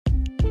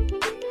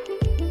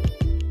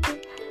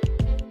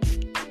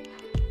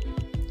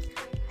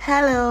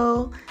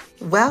Hello,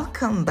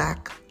 welcome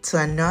back to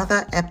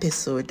another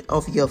episode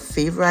of your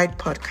favorite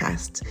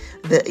podcast,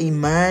 the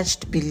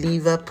Emerged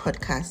Believer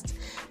Podcast,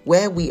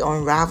 where we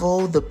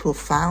unravel the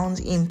profound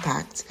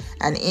impact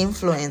and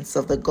influence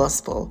of the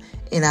gospel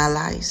in our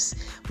lives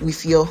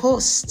with your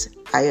host,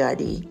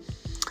 Ayadi.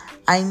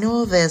 I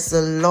know there's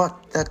a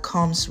lot that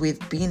comes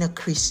with being a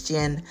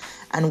Christian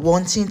and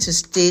wanting to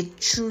stay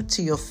true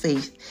to your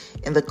faith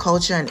in the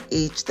culture and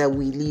age that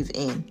we live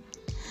in.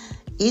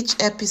 Each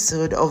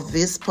episode of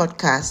this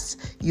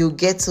podcast, you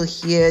get to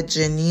hear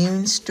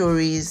genuine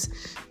stories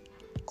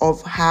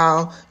of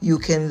how you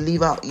can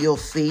live out your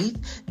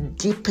faith,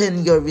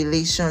 deepen your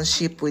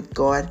relationship with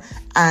God,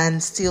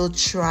 and still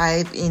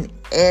thrive in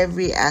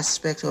every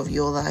aspect of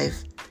your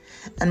life.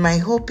 And my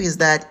hope is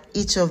that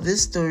each of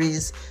these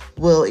stories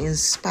will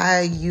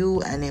inspire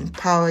you and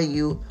empower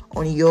you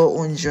on your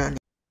own journey.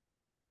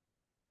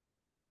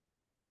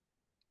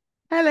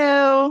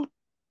 Hello,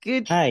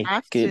 good Hi,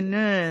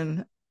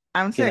 afternoon.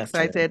 I'm so good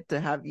afternoon. excited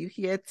to have you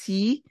here,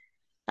 T,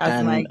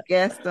 as my And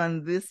guest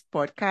on this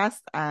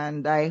podcast.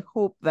 And I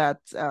hope that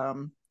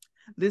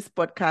this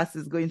podcast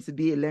is going to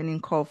be a learning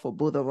call for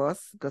both of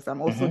us, because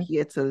I'm also mhm,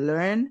 here to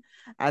learn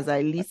as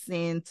I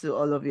listen to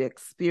all of your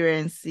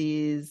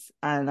experiences.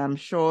 And I'm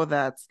sure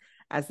that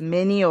as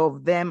many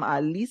of them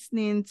are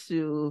listening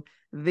to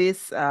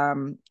this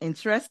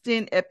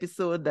interesting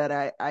episode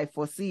that I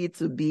foresee it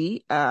to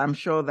be, I'm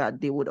sure that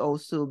they would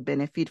also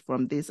benefit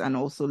from this and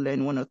also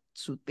learn one or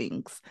two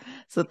things.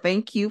 So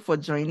thank you for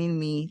joining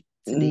me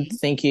today.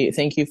 thank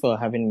you for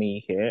having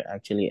me here.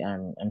 Actually,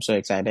 I'm so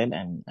excited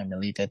and I'm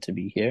elated to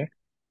be here.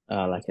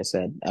 Like I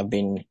said, I've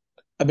been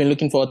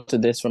looking forward to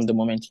this from the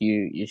moment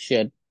you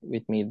shared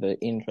with me the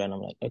intro, and I'm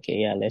like, okay,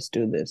 yeah, let's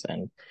do this.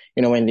 And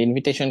when the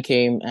invitation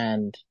came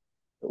and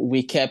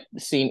we kept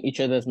seeing each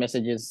other's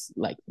messages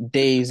like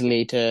days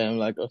later, I'm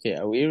like, okay,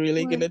 are we Oh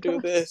really my gonna do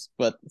God. this?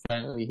 But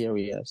finally, here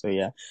we are. So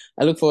yeah,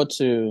 I look forward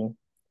to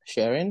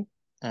sharing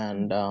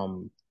and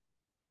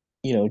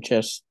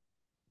just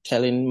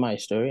telling my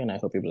story, and I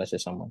hope it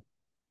blesses someone.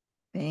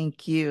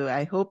 Thank you.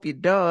 I hope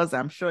it does.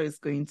 I'm sure it's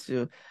going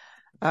to.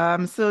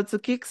 So to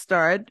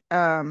kickstart,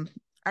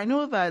 I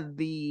know that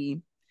the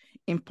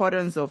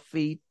importance of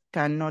faith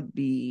cannot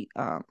be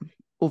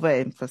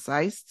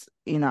overemphasized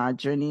in our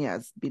journey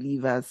as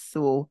believers.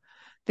 So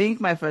I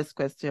think my first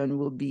question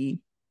will be,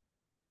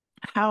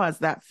 how has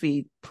that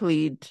faith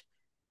played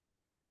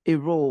a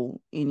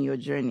role in your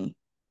journey,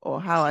 or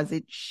how has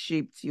it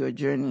shaped your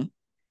journey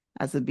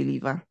as a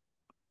believer?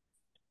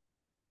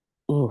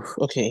 Ooh,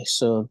 okay,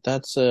 so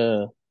that's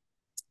an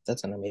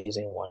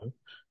amazing one.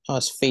 How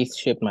has faith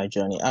shaped my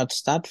journey? I'd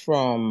start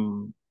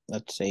from,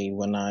 let's say,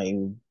 when I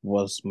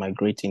was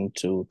migrating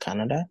to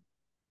Canada.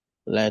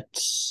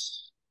 Let's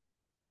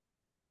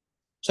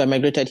So I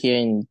migrated here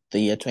in the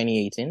year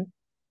 2018,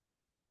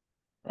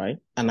 right?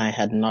 And I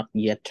had not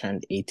yet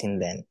turned 18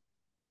 then.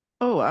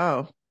 Oh,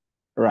 wow.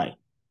 Right.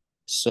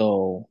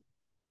 So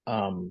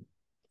um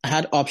I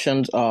had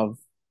options of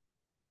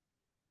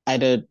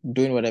either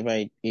doing whatever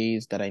it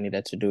is that I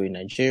needed to do in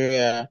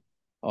Nigeria,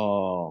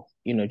 or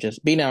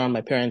just being around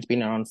my parents,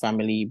 being around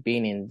family,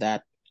 being in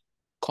that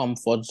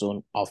comfort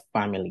zone of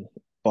family.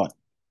 But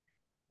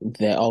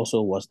there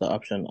also was the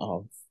option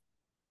of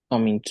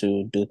coming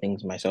to do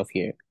things myself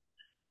here.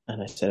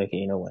 And I said, okay,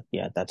 you know what?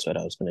 Yeah, that's what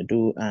I was gonna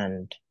do.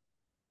 And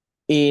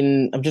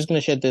I'm just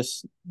gonna share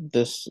this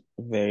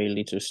very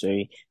little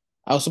story.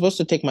 I was supposed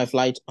to take my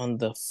flight on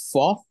the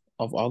 4th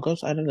of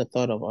August, either the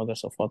 3rd of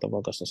August or 4th of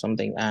August or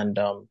something. And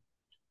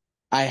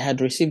I had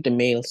received a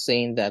mail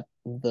saying that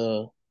my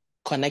Mhm.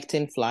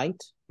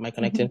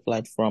 connecting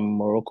flight from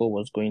Morocco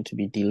was going to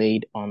be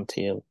delayed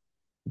until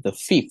the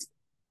 5th.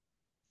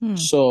 Hmm.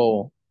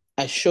 So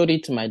I showed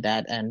it to my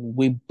dad, and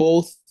we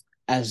both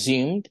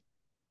assumed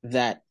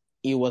that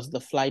it was the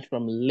flight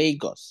from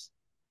Lagos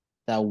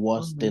that Oh,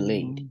 was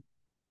delayed. no.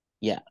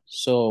 Yeah.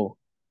 So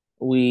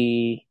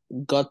we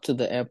got to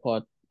the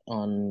airport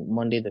on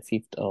Monday, the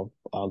 5th of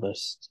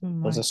August. Oh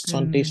It was my a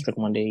Sunday goodness. stroke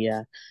Monday,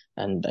 yeah.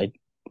 And I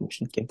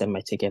should give them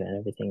my ticket and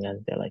everything.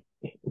 And they're like,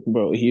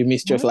 bro, you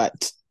missed your What?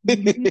 flight.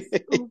 Miss,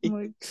 oh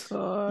my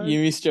God. You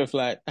missed your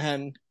flight.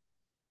 And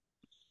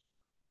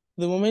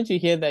the moment you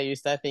hear that, you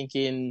start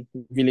thinking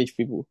village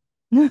people.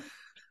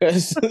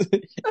 Because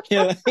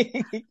you're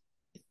like,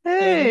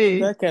 Hey.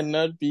 that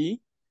cannot be.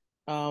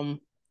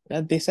 Um,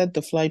 that they said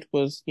the flight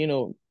was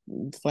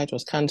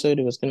canceled.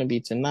 It was going to be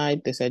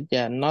tonight. They said,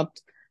 yeah, not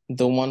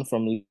the one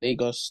from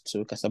Lagos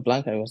to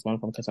Casablanca. It was one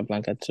from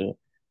Casablanca to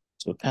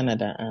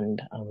Canada.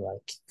 And I'm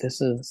like, this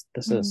Hmm.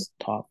 is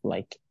tough.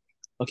 Like,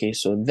 okay,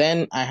 so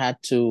then I had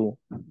to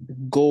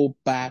go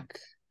back,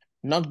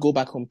 not go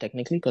back home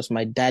technically, because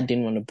my dad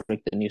didn't want to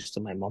break the news to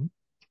my mom.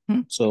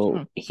 So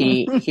right,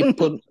 he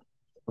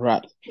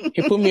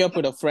put me up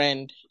with a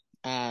friend,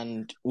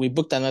 and we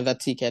booked another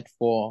ticket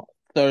for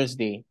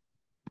Thursday.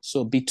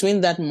 So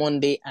between that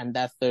Monday and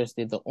that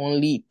Thursday, the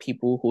only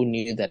people who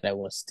knew that I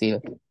was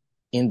still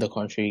in the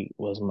country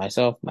was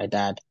myself, my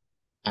dad,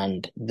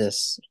 and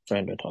this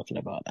friend we're talking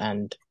about.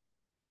 And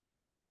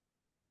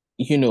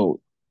you know,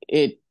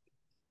 it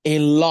a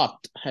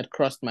lot had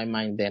crossed my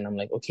mind then. I'm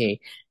like, okay,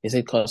 is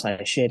it because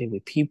I shared it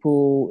with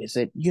people? Is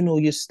it,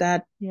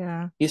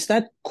 Yeah, you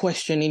start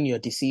questioning your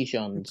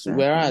decisions, exactly.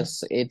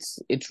 whereas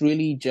it's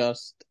really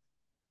just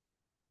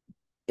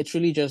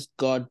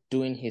God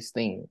doing his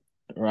thing,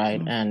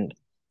 right? Mm. And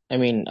I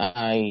mean,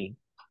 I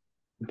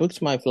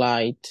booked my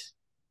flight.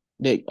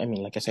 Like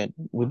I said,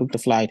 we booked the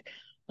flight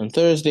on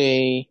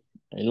Thursday.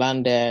 I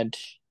landed,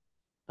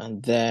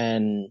 and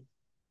then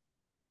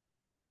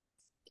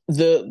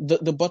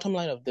the bottom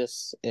line of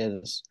this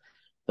is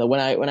that when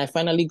I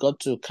finally got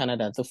to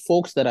Canada, the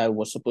folks that I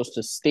was supposed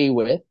to stay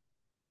with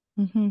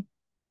Mm-hmm.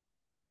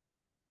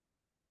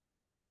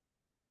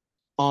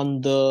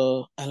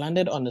 I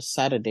landed on a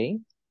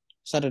Saturday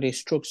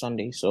stroke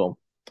Sunday. So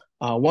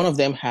one of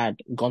them had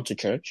gone to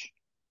church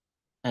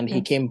and he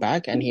Okay. came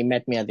back and he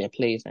met me at their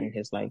place and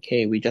he's like,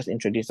 hey, we just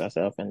introduced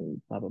ourselves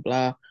and blah blah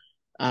blah.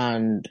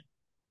 And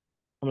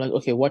I'm like,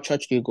 okay, what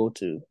church do you go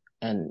to?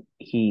 And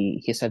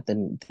he said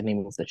the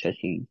name of the church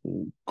he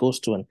goes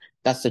to, and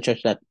that's the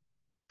church that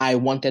I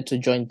wanted to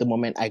join the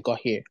moment I got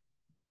here.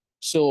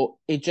 So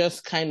it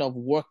just kind of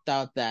worked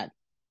out that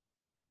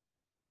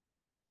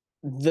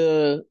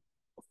the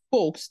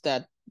folks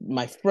that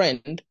my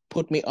friend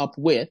put me up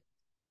with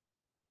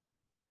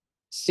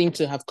seem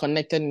to have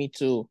connected me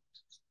to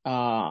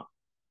uh,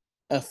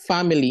 a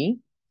family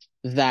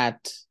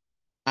that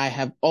I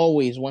have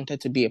always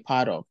wanted to be a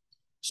part of.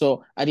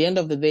 So at the end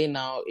of the day,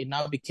 now it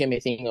now became a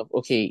thing of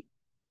okay,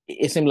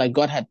 it seemed like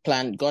God had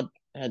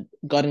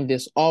gotten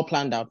this all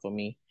planned out for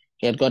me.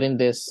 He had gotten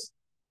this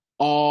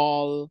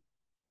all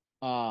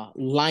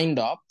lined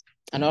up,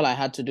 and all I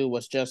had to do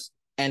was just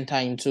enter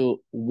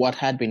into what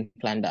had been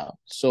planned out.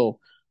 So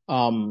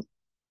um,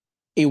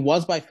 it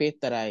was by faith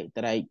that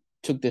I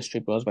took this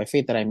trip. It was by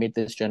faith that I made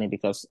this journey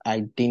because I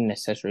didn't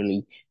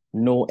necessarily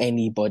know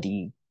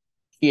anybody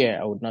here.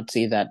 I would not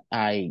say that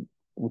I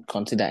would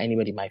consider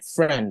anybody my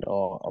friend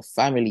or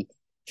family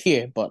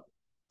here, but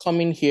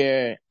coming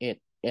here, it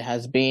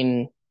has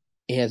been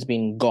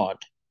God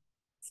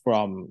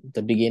from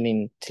the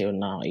beginning till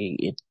now.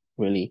 It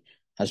really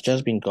has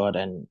just been God,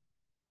 and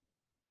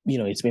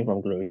it's been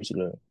from glory to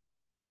glory.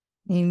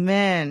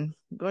 Amen.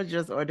 God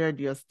just ordered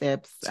your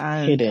steps. He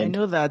And I did.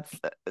 know that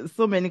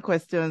so many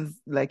questions,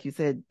 like you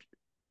said,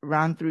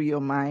 ran through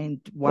your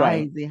mind. Why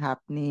Right. is it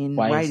happening?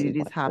 Why did Why this is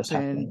this happen?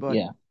 happening? But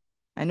Yeah.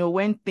 I know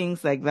when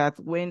things like that,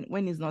 when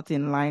it's not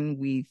in line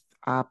with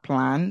our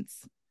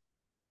plans,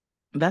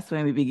 that's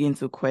when we begin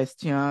to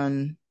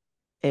question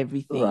Right.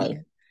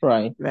 everything,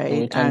 Right. And right?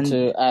 we tend And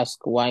to ask,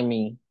 why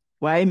me?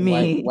 why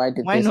me? Why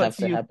did Why this not have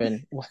to you?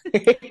 happen?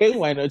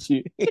 Why not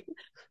you?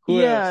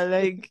 Who Yeah, else?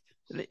 like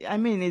I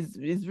mean,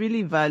 it's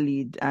really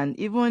valid, and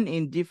even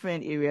in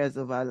different areas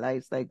of our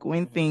lives, like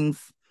when Mhm.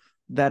 things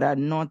that are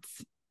not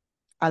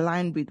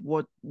aligned with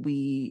what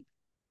we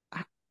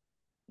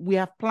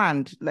have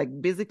planned, like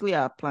basically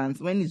our plans,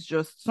 when it's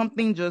just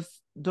something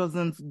just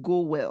doesn't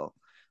go well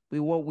with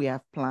what we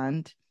have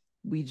planned,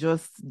 we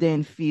just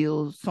then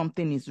feel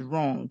something is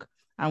wrong.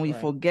 And we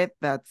Right. forget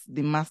that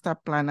the master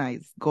planner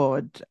is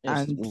God.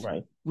 Yes, And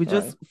right. we Right.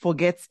 just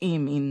forget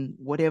him in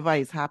whatever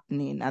is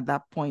happening at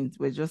that point.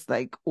 We're just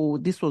like, oh,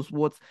 this was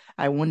what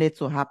I wanted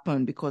to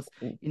happen because,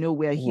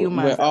 we're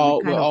humans and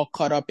we We're kind of, all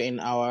caught up in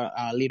our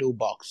little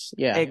box.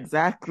 Yeah.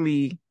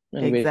 exactly,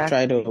 And we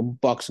try to exactly.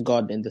 box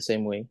God in the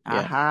same way.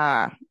 Yeah.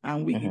 Aha.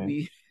 And we, Hmm.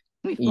 we,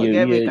 we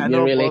forget we You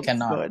cannot really box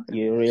cannot. God.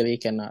 You really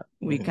cannot.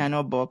 We Hmm.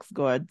 cannot box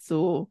God.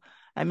 So,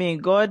 I mean,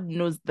 God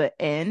knows the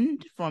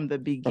end from the From the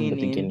beginning,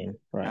 beginning.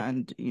 Right.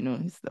 and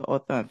He's the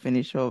author and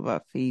finisher of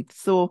our faith.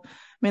 So, I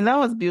mean, that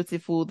was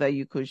beautiful that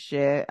you could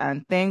share,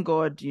 and thank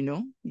God,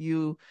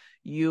 you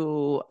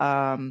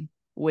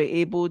were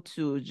able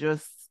to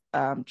just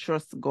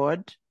trust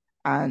God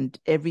and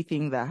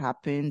everything that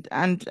happened.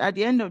 And at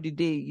the end of the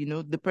day,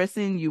 the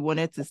person you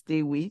wanted to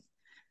stay with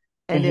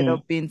ended Hmm.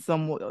 up being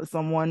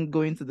someone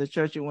going to the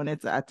church you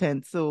wanted to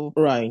attend. So,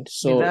 Right. I mean,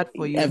 So that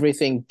for you.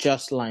 everything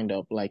just lined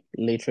up. Like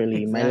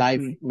literally,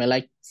 Exactly. my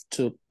life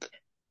took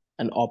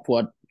an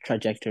upward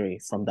trajectory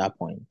from that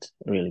point.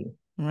 Really,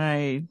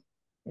 Right.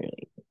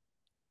 really.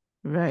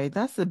 Right.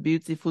 That's a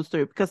beautiful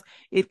story because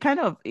it kind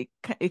of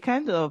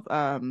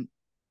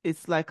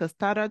it's like a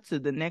starter to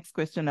the next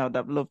question I would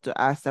have loved to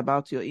ask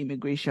about your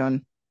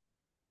immigration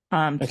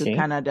to Okay.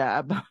 Canada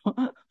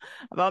about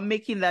about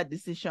making that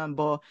decision,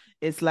 but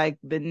it's like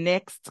the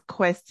next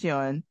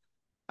question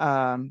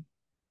um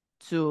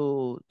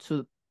to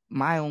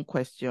my own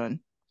question.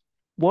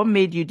 What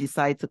made you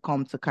decide to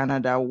come to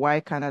Canada?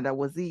 Why Canada?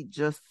 Was it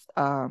just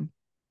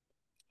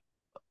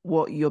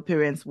what your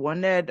parents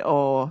wanted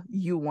or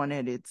you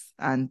wanted it?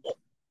 And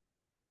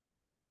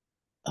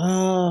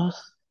Uh,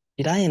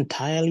 did I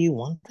entirely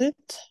want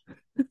it?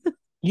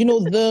 You know,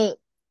 the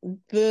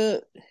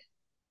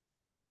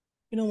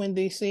when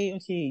they say,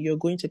 okay, you're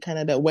going to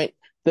Canada, when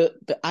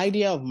the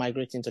idea of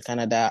migrating to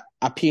Canada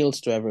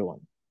appeals to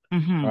everyone,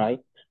 hmm right?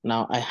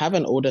 Now, I have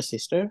an older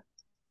sister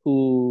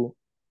who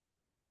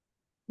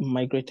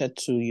migrated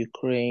to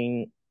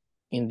Ukraine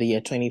in the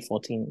year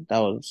 2014. That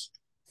was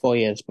 4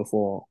 years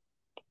before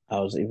I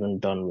was even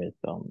done with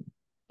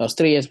I was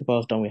 3 years before I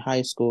was done with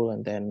high school,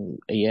 and then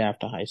a year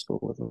after high school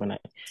was when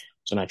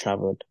I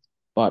traveled.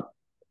 But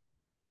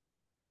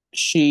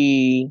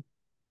she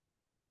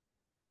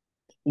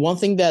one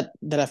thing that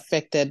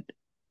affected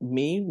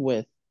me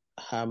with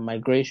her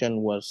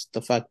migration was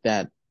the fact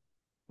that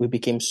we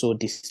became so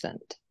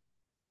distant.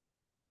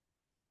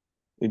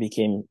 We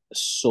became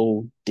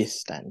so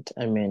distant.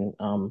 I mean,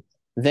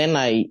 then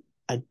I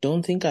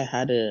don't think I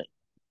had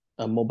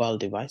a mobile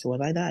device. It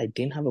was either I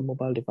didn't have a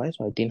mobile device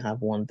or I didn't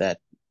have one that,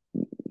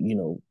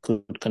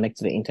 could connect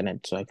to the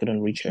internet, so I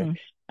couldn't reach her. Mm.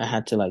 I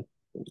had to like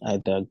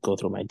either go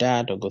through my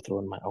dad or go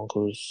through my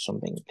uncles,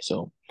 something.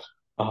 So,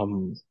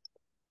 um,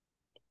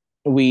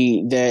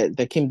 there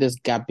came this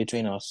gap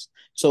between us.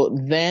 So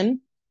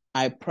then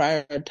I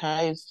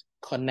prioritized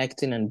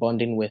connecting and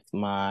bonding with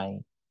my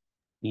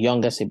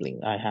younger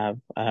sibling. I have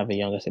a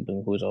younger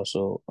sibling who is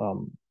also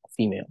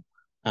female,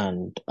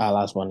 and our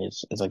last one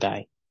is a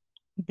guy.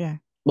 Yeah.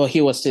 But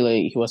he was still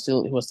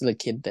a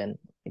kid then.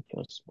 I think he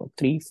was what,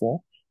 3,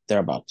 4,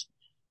 thereabouts.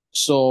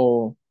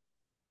 So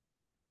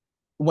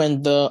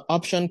when the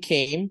option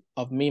came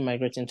of me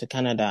migrating to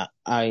Canada,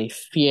 I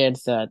feared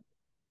that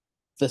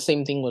the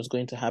same thing was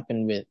going to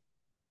happen with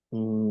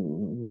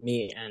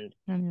me and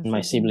And your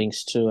my sibling.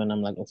 siblings too. And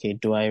I'm like, okay,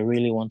 do I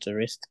really want to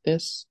risk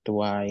this?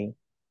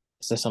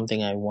 Is this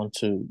something I want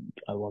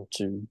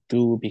to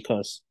do?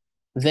 Because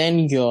then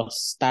you're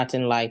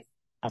starting life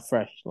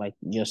afresh. Like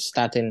you're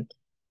starting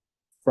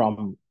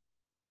from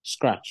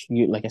scratch.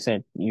 Like I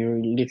said,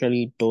 you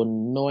literally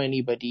don't know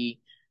anybody.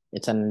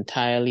 It's an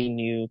entirely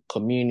new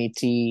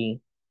community.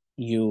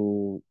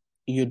 You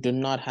you do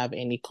not have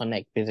any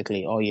connect.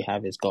 Basically, all you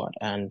have is God.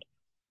 And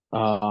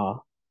uh,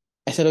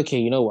 I said, okay,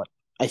 you know what?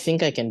 I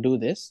think I can do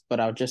this, but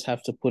I'll just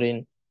have to put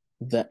in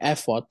the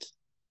effort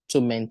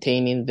to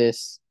maintaining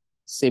this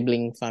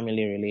sibling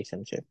family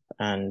relationship.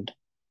 And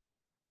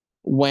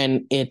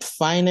when it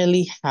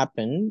finally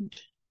happened,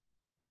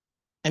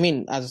 I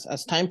mean,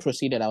 as time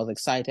proceeded, I was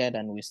excited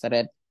and we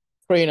started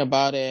praying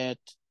about it.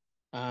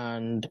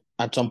 And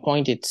at some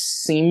point, it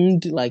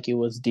seemed like it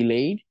was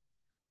delayed.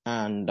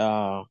 And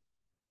I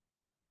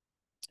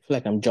feel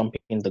like I'm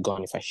jumping the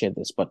gun if I share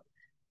this, but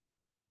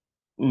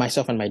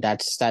myself and my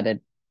dad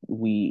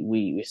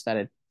we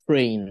started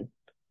praying.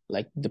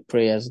 Like the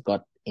prayers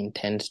got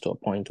intense to a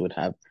point. Would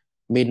have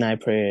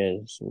midnight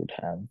prayers, would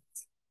have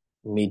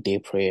midday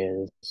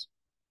prayers,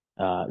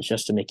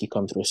 just to make it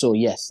come through. So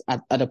yes,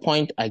 at a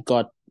point I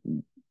got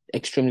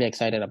extremely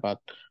excited about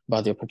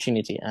the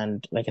opportunity.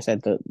 And like I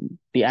said,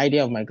 the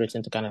idea of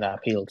migrating to Canada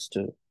appeals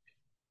to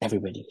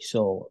everybody.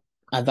 So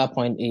at that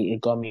point, it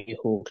got me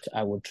hooked.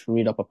 I would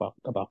read up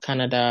about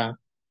Canada,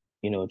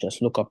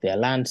 just look up their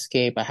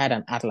landscape. I had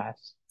an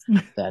atlas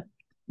that,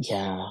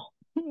 yeah,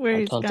 Where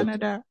I'll is turn to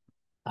Canada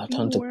I'll in the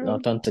turn to I'll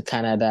world? turn to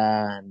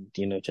Canada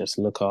and just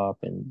look up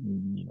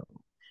and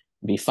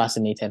be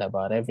fascinated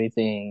about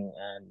everything.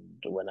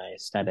 And when I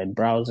started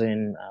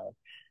browsing, I'll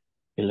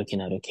be looking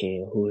at,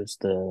 okay, who is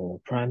the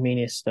prime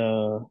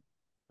minister,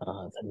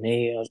 the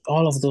mayors,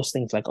 all of those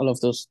things, like all of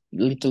those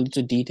little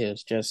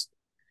details. Just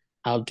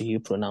how do you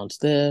pronounce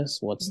this?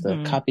 What's the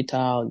Hmm.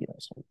 capital?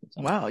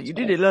 Something. Wow, you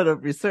did So a lot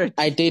of research.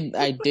 I did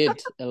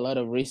a lot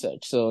of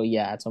research. So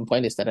yeah, at some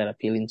point it started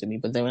appealing to me.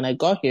 But then when I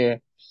got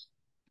here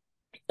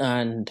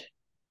and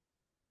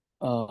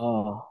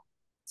uh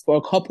for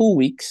a couple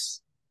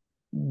weeks,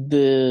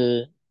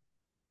 the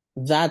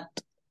that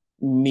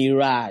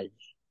mirage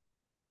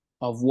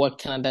of what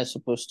Canada is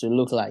supposed to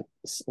look like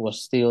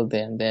was still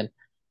there. And then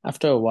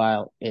after a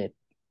while, it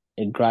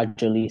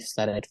gradually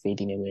started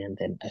fading away. And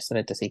then I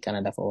started to see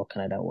Canada for what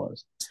Canada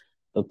was.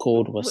 The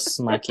cold was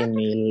smacking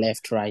me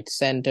left, right,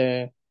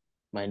 center.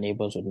 My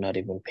neighbors would not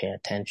even pay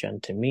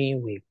attention to me.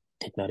 We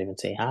did not even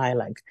say hi.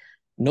 Like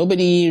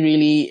nobody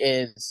really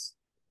is.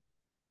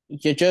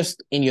 You're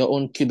just in your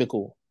own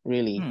cubicle,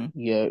 really. Hmm.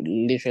 You're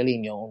literally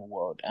in your own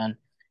world. And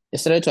it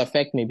started to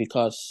affect me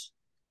because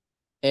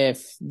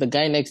if the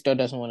guy next door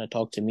doesn't want to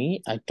talk to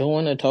me, I don't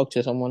want to talk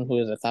to someone who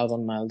is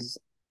 1,000 miles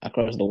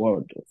across the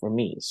world for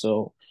me.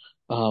 So,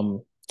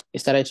 um, it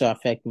started to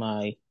affect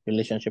my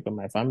relationship with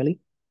my family.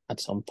 At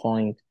some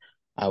point,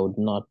 I would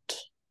not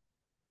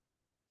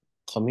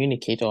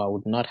communicate or I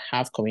would not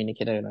have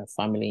communicated with my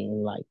family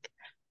in like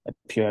a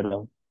period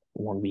of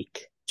 1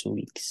 week, 2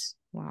 weeks.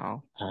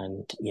 Wow.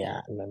 And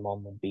yeah, my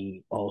mom would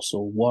be also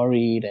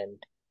worried and,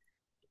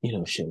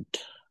 she would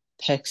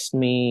text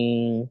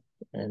me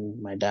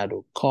and my dad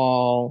would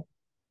call.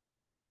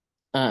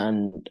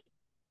 And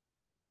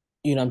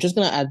I'm just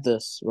gonna add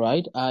this,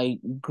 right? I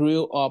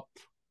grew up,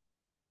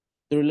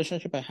 the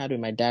relationship I had with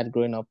my dad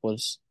growing up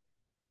was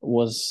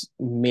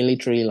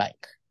military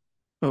like,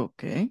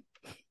 Okay.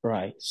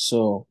 right?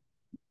 So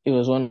it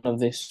was one of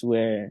this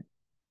where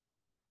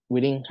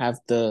we didn't have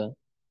the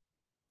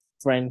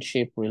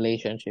friendship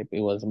relationship.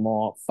 It was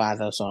more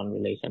father-son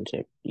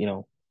relationship,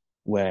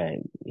 where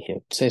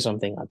he'll say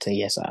something, I'd say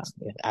yes, sir.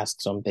 He'd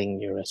ask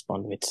something, you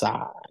respond with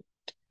sir,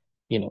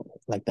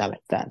 like that,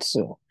 like that.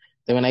 So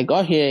then when I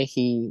got here,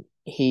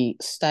 he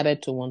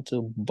started to want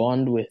to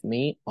bond with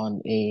me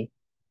on a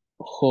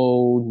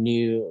whole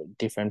new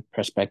different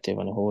perspective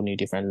on a whole new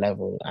different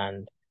level.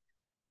 And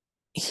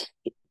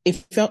it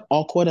felt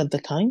awkward at the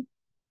time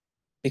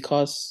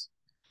because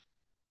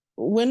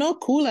we're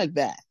not cool like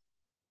that.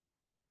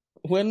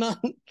 We're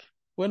not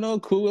we're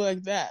not cool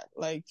like that.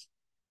 Like,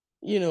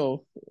 you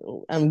know,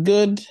 I'm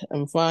good,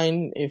 I'm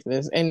fine. If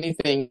there's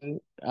anything,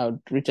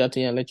 I'll reach out to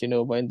you and let you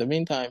know. But in the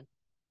meantime,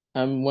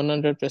 I'm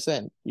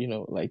 100%,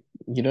 like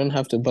you don't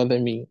have to bother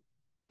me.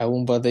 I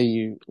won't bother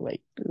you.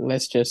 Like,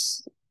 let's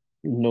just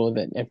know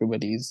that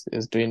everybody is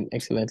doing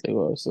excellently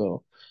well.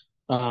 So,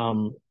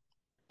 um,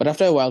 but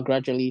after a while,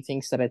 gradually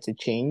things started to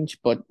change.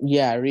 But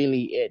yeah,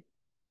 really, it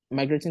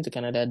migrating to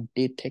Canada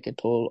did take a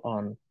toll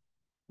on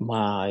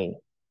my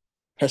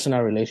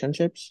personal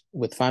relationships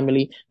with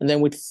family and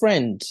then with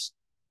friends.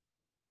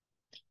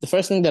 The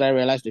first thing that I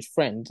realized with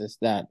friends is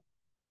that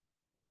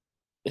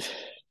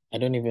I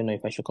don't even know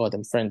if I should call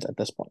them friends at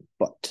this point,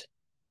 but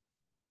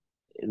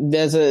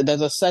there's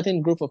a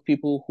certain group of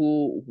people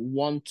who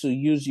want to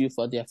use you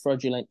for their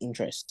fraudulent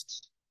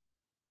interests.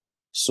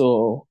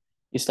 So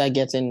you start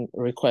getting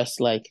requests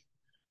like,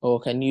 "Oh,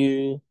 can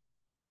you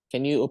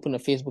open a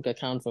Facebook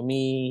account for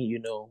me?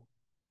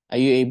 Are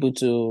you able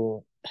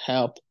to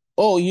help?"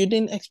 Oh, you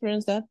didn't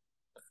experience that?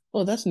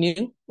 Oh, that's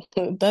new.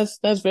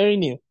 That's very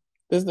new.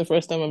 This is the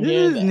first time I'm This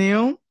hearing is that.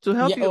 new. To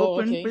help Yeah. you Oh,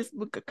 open okay.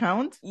 Facebook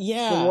account? For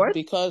Yeah, what?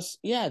 because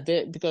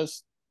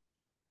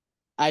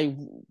I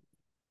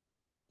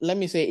let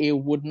me say it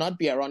would not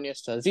be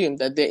erroneous to assume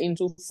that they're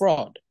into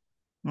fraud,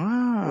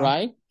 Ah,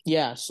 right?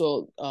 Yeah.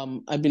 So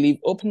I believe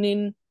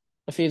opening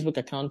a Facebook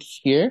account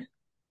here,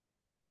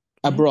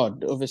 okay.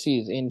 abroad,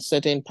 overseas, in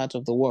certain parts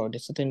of the world, in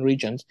certain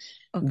regions,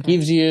 Okay.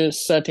 gives you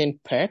certain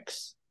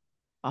perks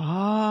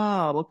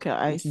Ah, okay.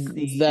 I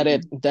that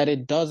see.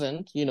 it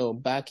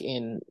doesn't, back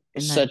in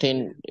In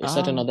Nigeria.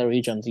 certain Ah, other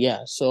regions. Yeah.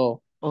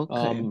 So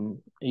okay.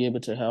 you're able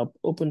to help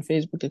open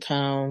Facebook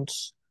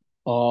accounts,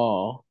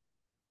 or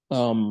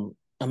am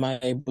I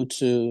able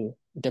to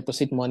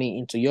deposit money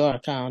into your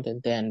account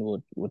and then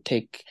would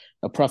take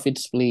a profit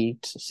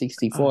split,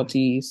 60 Ah,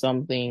 40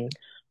 something?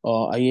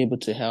 Or are you able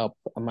to help?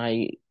 Am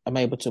I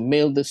able to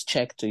mail this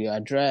check to your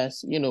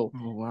address? oh,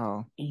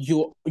 wow.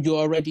 You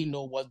already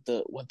know what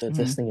the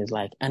this Mm. thing is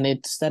like. And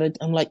it started,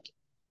 I'm like,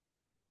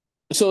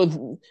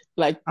 so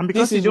like And this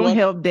because you is don't what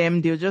help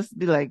them, they'll just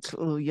be like,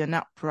 oh, you're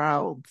not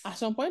proud. at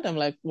some point I'm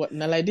like, what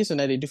now, like this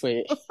and I did for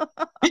you.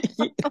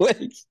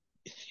 Like,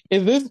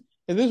 is this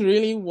is this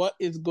really what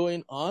is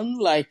going on?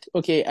 Like,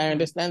 okay, I Mm.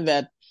 understand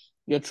that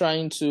you're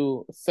trying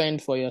to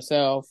fend for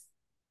yourself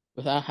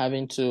without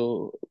having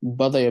to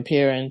bother your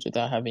parents,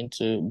 without having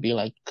to be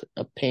like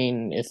a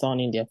pain, a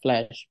thorn in their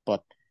flesh,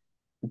 but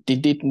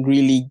did it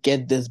really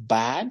get this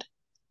bad?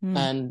 Mm.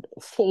 And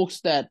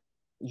folks that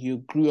you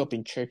grew up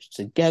in church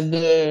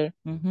together,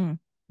 Mm-hmm.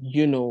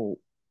 you know,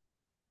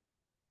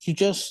 you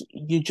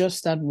just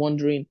start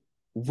wondering,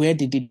 where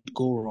did it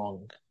go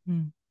wrong?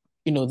 Mm.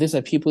 These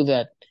are people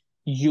that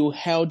you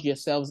held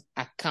yourselves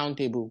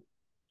accountable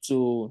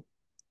to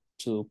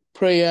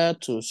prayer,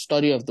 to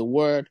study of the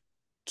word,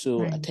 to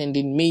Right.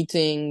 attending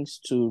meetings,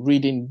 to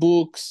reading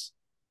books.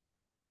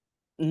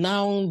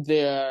 Now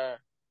they're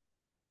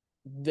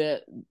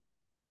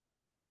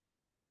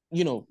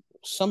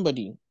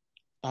somebody.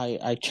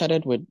 I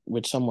chatted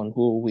with someone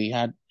who we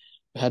had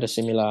a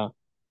similar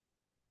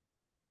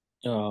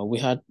we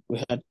had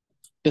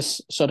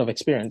this sort of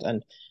experience,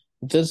 and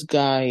this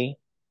guy,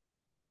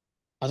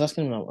 I was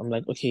asking him, I'm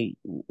like, okay,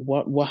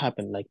 what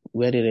happened? Like,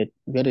 where did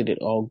it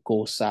all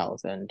go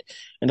south? And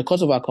in the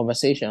course of our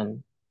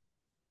conversation,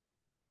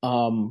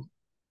 I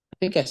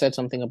think I said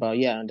something about,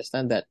 yeah, I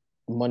understand that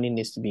money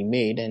needs to be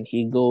made, and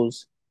he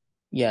goes,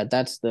 yeah,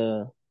 that's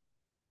the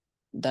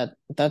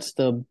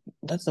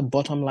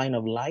bottom line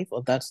of life,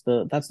 or that's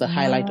the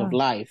highlight of Ah,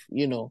 life,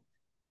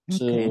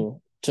 okay.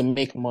 to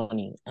make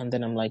money. And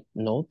then I'm like,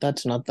 no,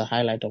 that's not the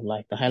highlight of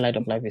life. The highlight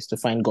of life is to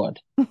find God,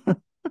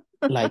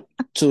 like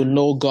to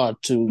know God,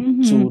 to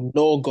Mm-hmm. to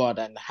know God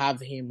and have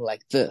Him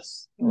like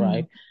this, Mm.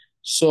 right?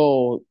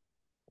 So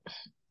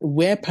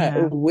where Yeah.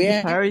 The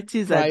where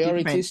priorities are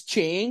different. priorities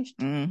changed,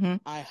 Mm-hmm.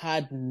 I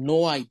had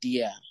no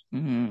idea.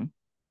 Mm-hmm.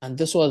 And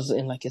this was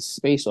in like a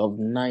space of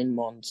 9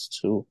 months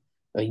to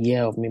a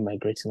year of me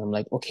migrating. I'm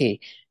like, okay.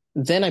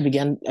 Then I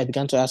began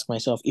to ask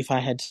myself, if I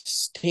had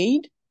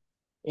stayed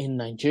in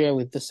Nigeria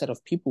with this set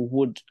of people,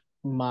 would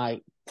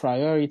my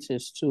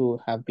priorities too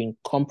have been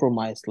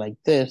compromised like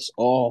this,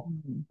 or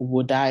Mm-hmm.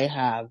 would I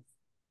have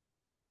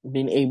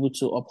been able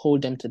to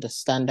uphold them to the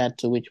standard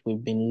to which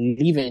we've been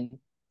living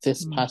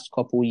this Mm. past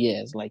couple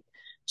years? Like,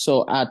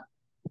 so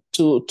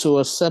to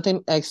a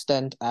certain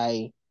extent,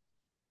 I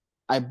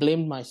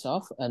blamed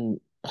myself and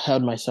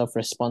held myself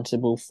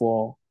responsible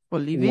for For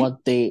living?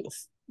 what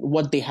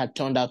they had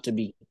turned out to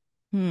be.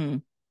 Hmm.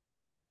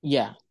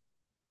 Yeah,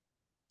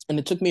 and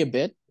it took me a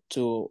bit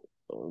to,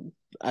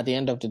 at the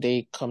end of the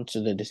day, come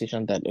to the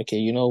decision that, okay,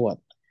 you know what?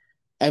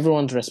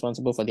 Everyone's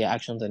responsible for their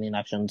actions and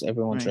inactions.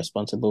 Everyone's Right.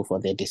 responsible for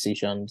their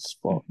decisions,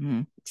 for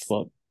Mm-hmm.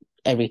 for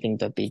everything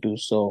that they do.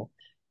 So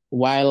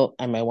while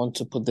I might want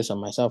to put this on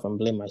myself and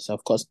blame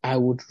myself, because I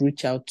would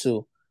reach out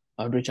to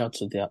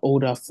their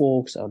older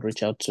folks. I would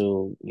reach out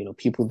to,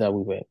 people that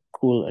we were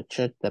cool at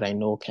church that I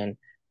know can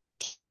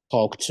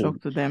talk to.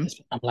 Talk to them.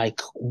 I'm like,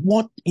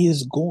 what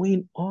is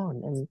going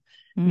on? And,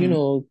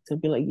 Mm. to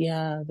be like,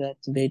 yeah, that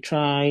they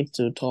tried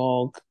to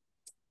talk.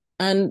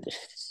 And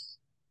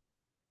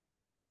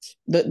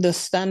the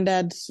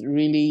standards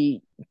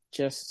really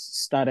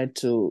just started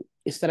to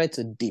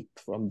dip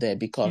from there, Yeah.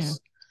 because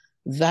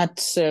that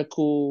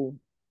circle,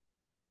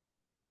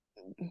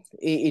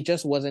 it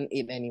just wasn't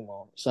it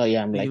anymore. So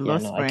yeah, I'm So like, you yeah,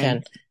 lost no, I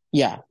can't. friends.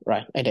 Yeah,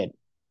 right. I did.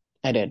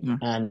 Yeah.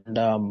 And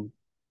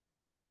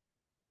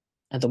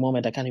at the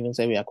moment, I can't even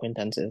say we're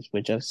acquaintances.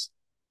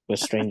 We're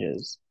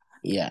strangers.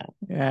 Yeah,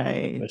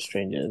 Right. we're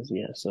strangers.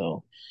 Yeah.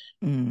 So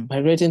Mm.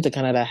 migrating to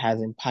Canada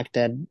has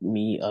impacted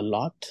me a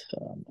lot,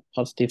 the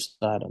positive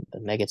side and the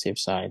negative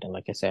side. And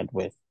like I said,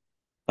 with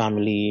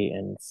family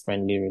and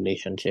friendly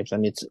relationships,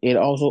 and it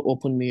also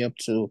opened me up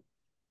to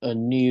a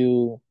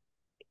new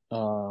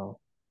uh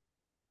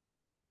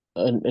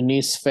a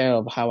new sphere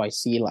of how I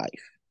see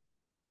life.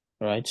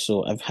 Right.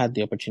 So I've had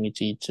the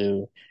opportunity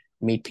to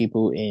meet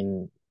people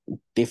in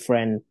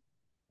different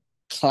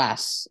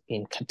class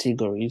in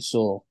categories.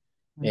 So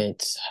Mm.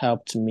 it's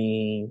helped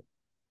me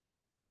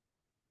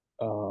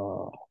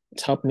uh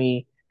it's helped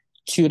me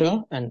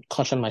tutor and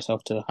caution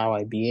myself to how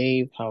I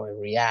behave, how I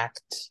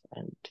react,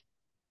 and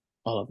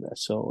all of that.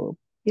 So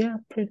yeah,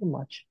 pretty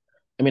much.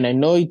 I mean, I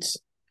know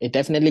it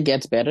definitely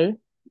gets better,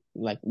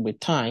 like with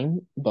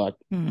time, but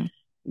Mm.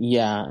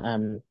 yeah,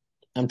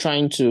 I'm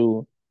trying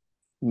to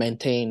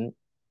maintain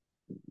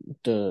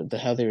the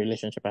healthy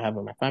relationship I have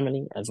with my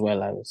family, as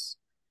well as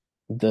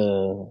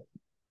the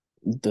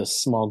the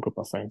small group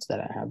of friends that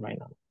I have right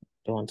now.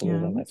 Don't want to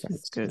lose Yeah, all my which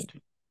is friends.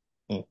 good.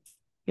 Mm.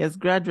 Yes,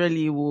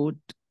 gradually you would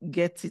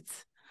get it.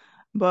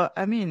 But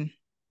I mean,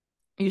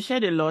 you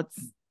shared a lot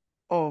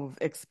of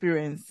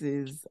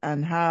experiences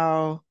and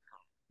how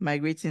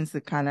migrating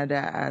to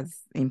Canada has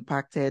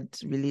impacted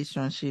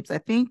relationships. I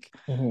think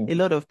Hmm. a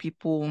lot of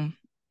people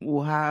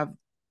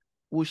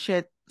will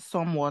share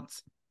somewhat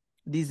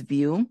this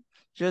view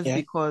just Yeah,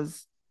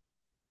 because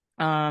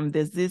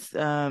there's this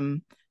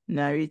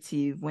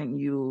narrative when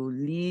you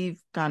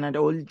leave Canada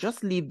or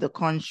just leave the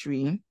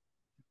country,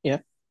 yeah,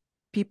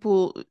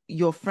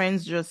 your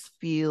friends just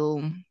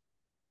feel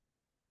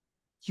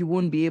you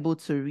won't be able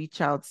to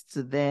reach out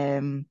to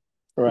them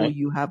or right,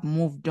 you have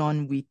moved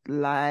on with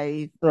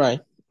life. right,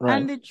 And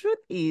right. the truth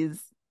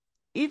is,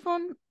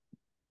 even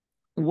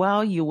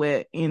while you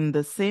were in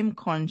the same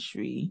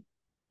country,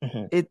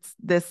 Hmm.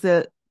 there's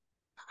a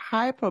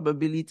high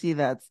probability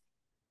that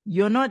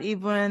you're not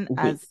even We,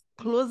 as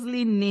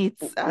closely knit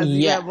as you were,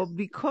 yeah, but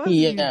because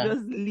you yeah.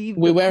 just leave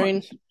We the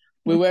weren't country.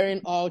 we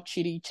weren't all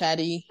chitty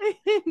chatty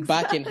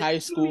back in high Exactly.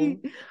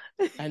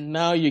 school, and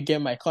now you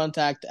get my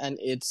contact, and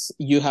it's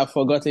you have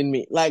forgotten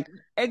me. Like,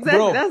 Exactly.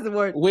 bro, That's the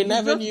word. we You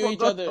never just knew each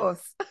forgot other.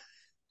 us.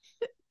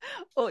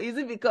 Or is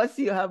it because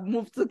you have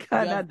moved to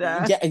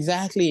Canada? Yeah,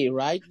 exactly,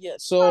 right? Yeah.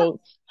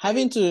 So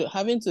having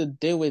to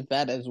deal with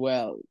that as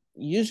well.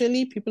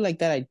 Usually people like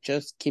that, I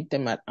just keep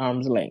them at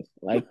arm's length.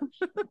 Like,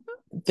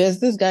 there's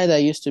this guy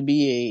he used to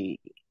be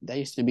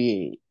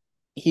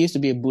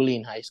a bully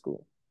in high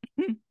school,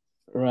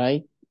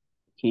 right?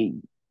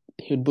 He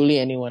he would bully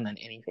anyone and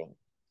anything.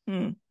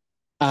 Hmm.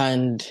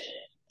 And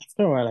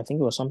after a while, I think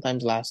it was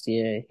sometimes last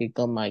year, he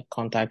got my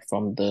contact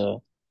from the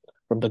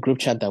group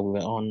chat that we were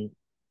on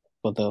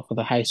for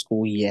the high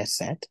school year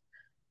set.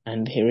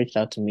 And he reached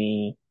out to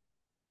me,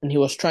 and he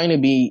was trying to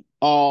be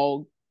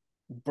all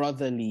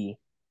brotherly.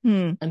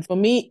 Hmm. And for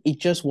me, it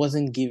just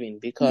wasn't giving,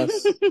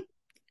 because,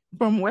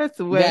 From where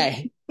to where?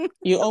 guy,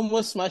 you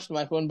almost smashed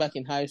my phone back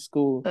in high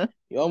school.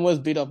 You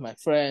almost beat up my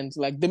friends.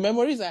 Like, the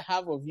memories I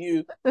have of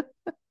you,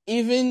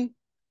 even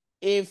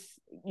if,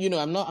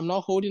 I'm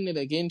not holding it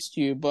against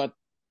you, but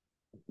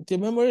the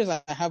memories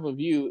I have of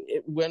you,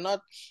 we're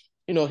not,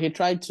 he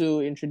tried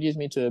to introduce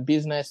me to a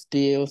business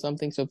deal,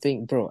 something,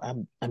 something. Bro,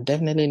 I'm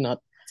definitely not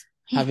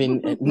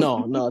having,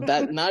 no,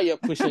 that now you're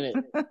pushing it.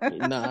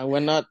 No, we're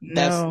not,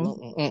 that's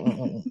No.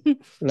 no,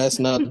 let's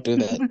not do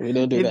that. We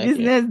don't do A that here.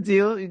 business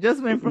deal, you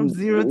just went from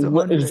zero to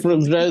It's 100.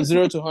 from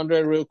 0 to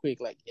 100 real quick.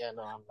 Like, yeah,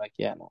 no, I'm like,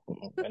 yeah, no,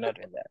 we're not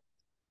doing that.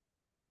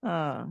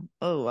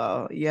 Oh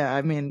wow. Yeah,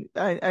 I mean,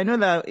 I know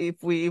that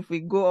if we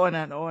go on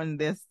and on,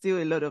 there's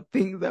still a lot of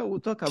things that we'll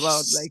talk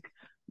about. Like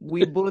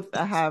we both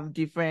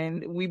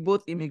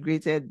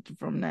immigrated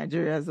from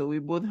Nigeria, so we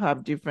both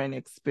have different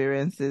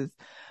experiences.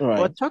 Right.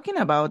 But talking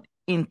about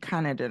in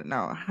Canada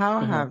now,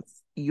 how Hmm. has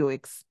your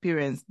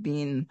experience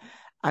been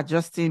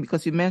adjusting?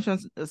 Because you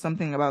mentioned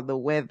something about the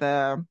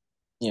weather.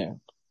 Yeah.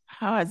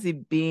 How has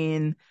it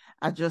been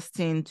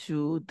adjusting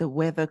to the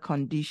weather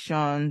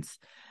conditions?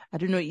 I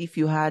don't know if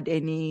you had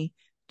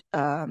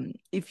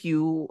if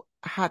you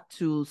had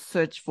to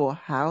search for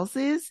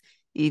houses,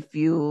 if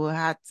you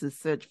had to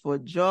search for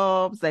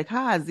jobs, like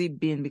how has it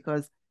been?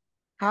 Because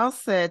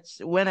house search,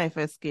 when I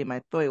first came,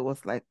 I thought it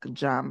was like a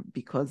jam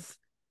because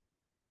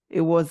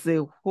it was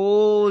a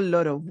whole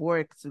lot of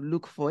work to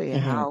look for a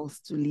Mm-hmm. house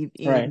to live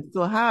Right. in.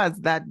 So how has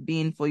that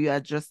been for you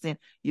adjusting?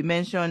 You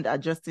mentioned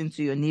adjusting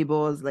to your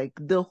neighbors, like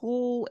the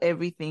whole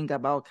everything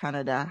about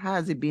Canada. How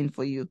has it been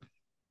for you?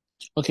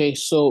 Okay,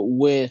 so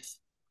with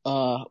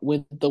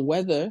the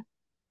weather,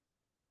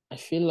 I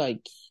feel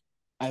like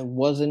I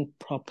wasn't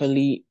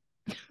properly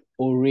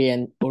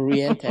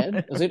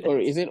oriented. Is it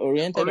oriented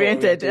or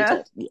Oriented, yeah?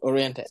 orientated?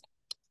 Oriented.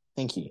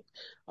 Thank you.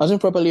 I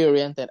wasn't properly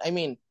oriented. I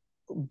mean,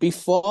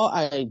 before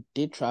I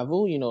did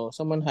travel,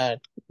 someone had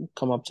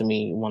come up to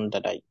me, one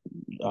that I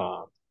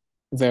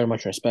very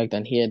much respect,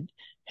 and he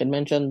had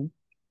mentioned,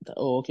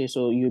 oh, okay,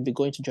 so you'll be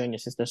going to join your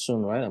sister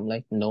soon, right? I'm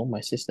like, no,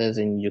 my sister's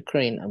in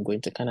Ukraine. I'm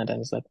going to Canada.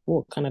 And it's like,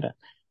 oh, Canada.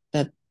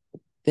 That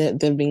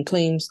there've been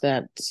claims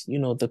that,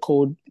 the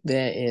code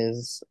there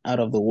is out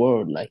of the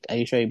world. Like, are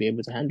you sure you'll be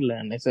able to handle it?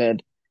 And I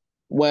said,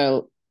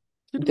 well,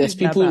 Shouldn't there's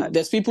be that people bad.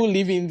 there's people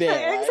living there,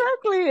 right?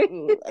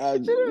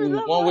 Exactly. Shouldn't be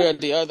One way or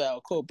the other, I'll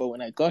cope. But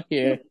when I got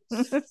here,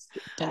 that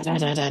da da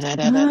da da da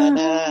da da da da,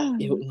 bad.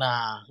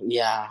 nah,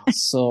 yeah.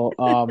 So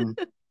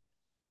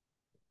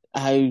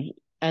I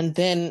and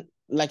then,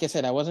 like I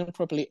said, I wasn't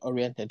properly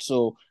oriented.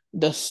 So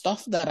the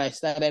stuff that I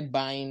started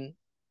buying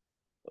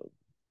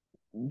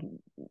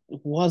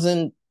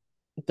wasn't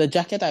the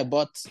jacket I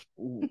bought.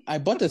 I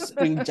bought a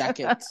spring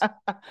jacket.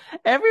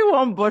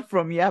 Everyone bought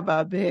from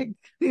Yaba Big.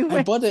 We I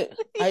went. bought it.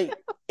 I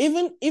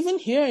even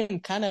here in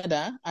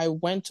Canada, I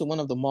went to one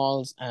of the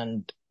malls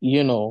and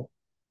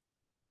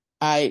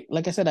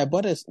like I said,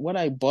 what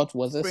I bought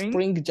was a Spring.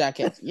 spring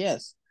jacket.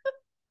 Yes.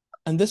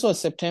 And this was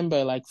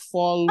September, like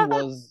fall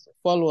was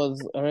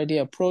already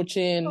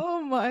approaching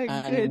Oh my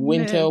and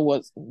winter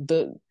goodness.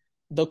 was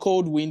the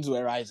cold winds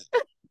were rising,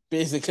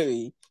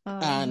 basically. Oh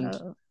And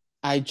no.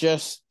 I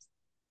just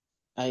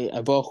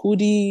I bought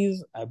hoodies,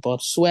 I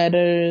bought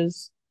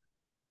sweaters,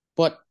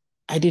 but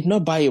I did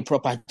not buy a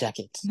proper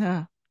jacket.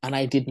 Yeah. And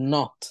I did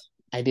not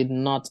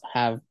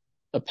have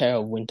a pair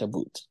of winter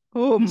boots.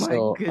 Oh my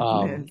So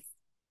goodness.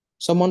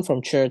 someone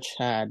from church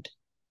had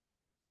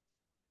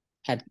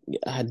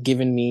had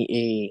given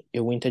me a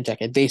winter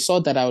jacket. They saw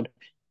that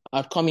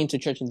I'd come into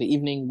church in the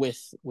evening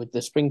with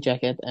the spring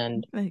jacket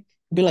and Like,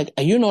 be like,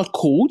 "Are you not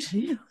cold?"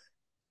 yeah.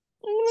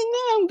 I'm like, "No,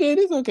 I'm good.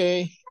 It's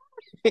okay."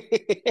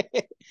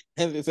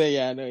 And they say,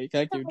 "Yeah, no, you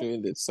can't keep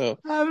doing this." So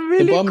I'm they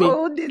really bought me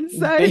cold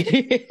inside.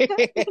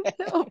 they,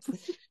 Help.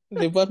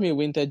 they bought me a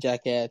winter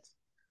jacket.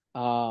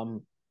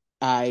 Um,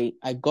 I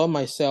got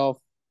myself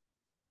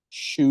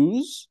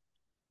shoes,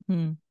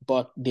 Hmm.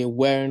 but they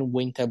weren't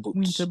winter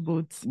Winter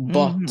boots. boots.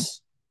 But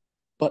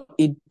but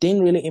it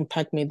didn't really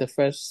impact me the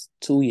first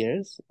 2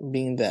 years,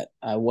 being that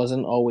I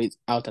wasn't always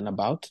out and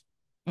about,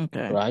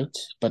 Okay. right?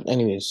 But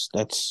anyways,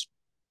 let's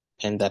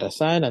end that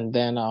aside. And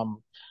then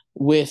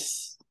with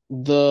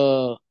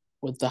the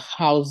with the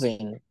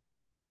housing,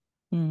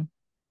 Hmm.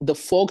 the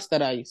folks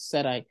that I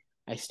said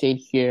I stayed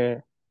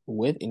here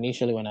with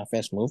initially when I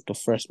first moved the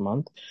first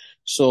month,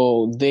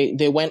 so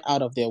they went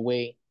out of their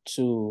way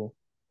to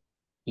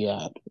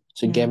yeah,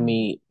 to get Yeah.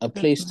 me a That's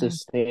place to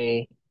nice.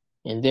 stay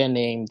in their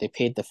name. They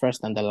paid the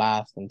first and the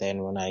last, and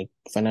then when I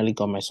finally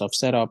got myself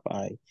set up,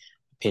 I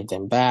paid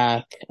them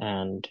back,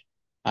 and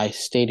I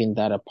stayed in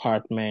that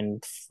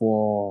apartment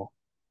for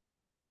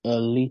a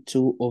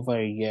little over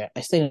a year.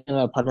 I stayed in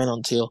that apartment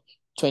until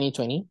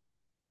 2020,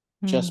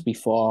 Hmm. just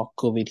before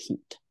COVID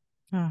hit.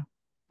 Ah.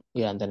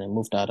 Yeah, and then I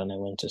moved out and I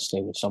went to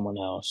stay with someone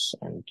else,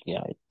 and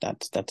yeah,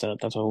 that's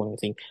a whole new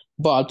thing.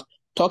 But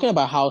talking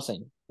about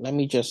housing, let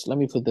me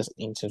put this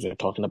in since we're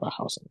talking about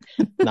housing.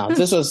 Now,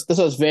 this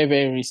was very,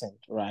 very recent,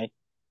 right?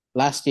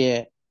 Last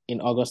year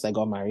in August I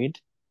got married,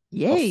 but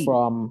Yay.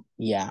 from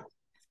yeah,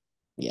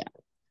 yeah,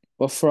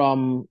 but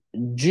from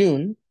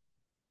June,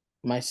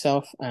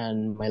 myself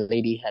and my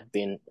lady had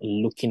been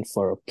looking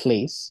for a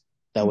place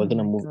that Oh we're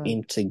gonna my move God.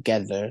 in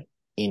together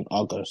in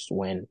August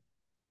when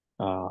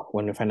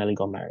we finally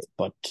got married.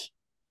 But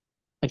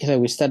like I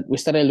said, we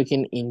started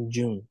looking in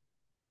June.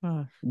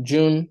 Oh,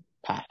 June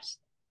passed.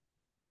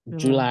 July.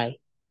 July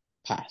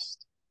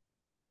passed.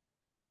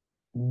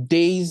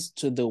 Days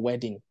to the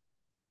wedding,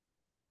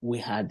 we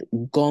had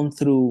gone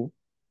through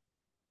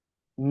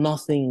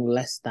nothing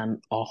less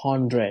than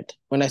 100.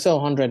 When I say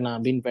 100 now,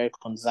 I'm being very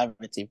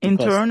conservative In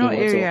because it Toronto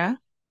was area.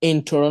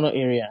 in Toronto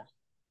area. Oh,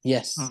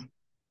 Yes,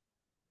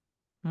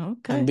 I'm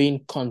okay.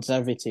 being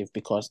conservative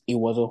because it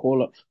was a whole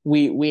lot.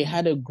 We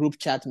had a group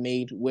chat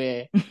made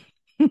where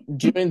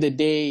during the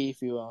day,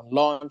 if you were on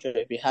lunch or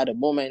if you had a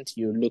moment,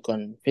 you look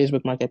on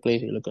Facebook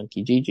Marketplace, you look on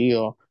Kijiji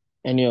or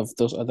any of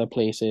those other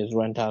places,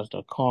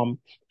 renthouse.com,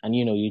 and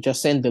you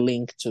just send the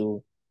link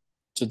to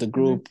the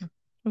group,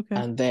 Okay.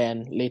 and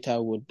then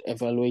later would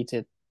evaluate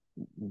it,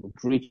 would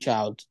reach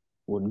out,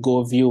 would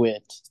go view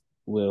it,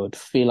 would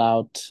fill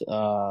out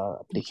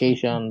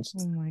applications,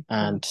 Oh my God.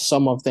 and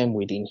some of them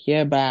we didn't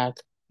hear back.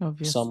 Some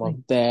Obviously.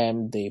 of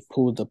them they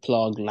pulled the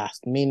plug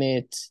last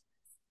minute.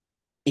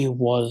 It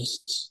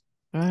was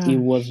it Ah,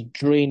 was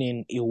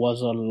draining. It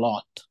was a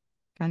lot.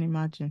 can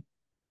imagine.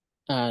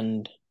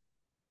 And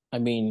I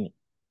mean,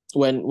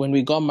 when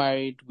we got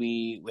married,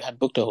 we had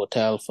booked a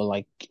hotel for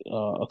like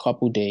a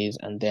couple days,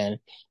 and then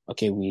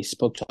okay, we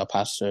spoke to our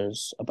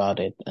pastors about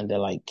it, and they're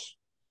like,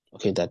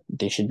 okay, that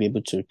they should be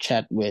able to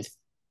chat with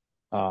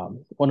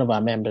one of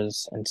our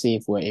members and see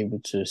if we're able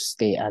to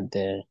stay at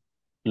the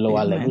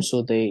lower level. Basement.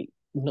 So they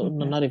no,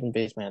 Okay. not even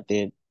basement.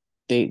 They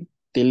they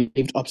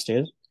lived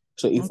upstairs.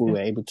 So if we Okay.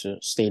 were able to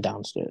stay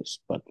downstairs,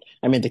 but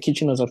I mean the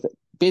kitchen was upstairs.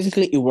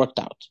 Basically, it worked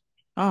out.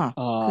 Ah,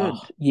 good.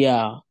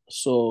 Yeah.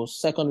 So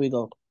second week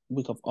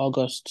of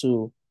August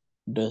to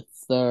the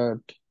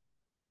third,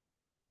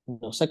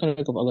 no, second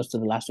week of August to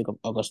the last week of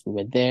August, we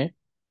were there,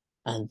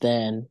 and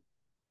then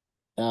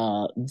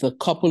the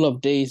couple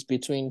of days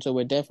between, so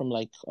we're there from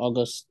like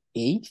August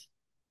 8th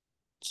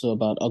to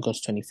about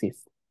August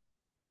 25th,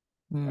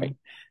 Mm. right?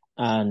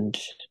 And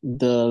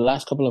the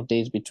last couple of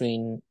days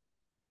between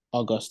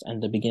August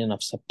and the beginning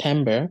of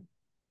September,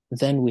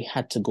 then we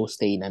had to go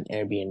stay in an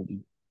Airbnb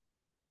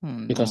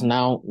Oh because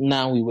no.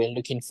 now we were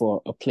looking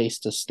for a place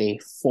to stay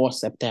for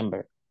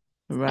September.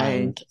 Right.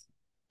 And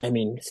I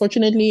mean,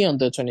 fortunately, on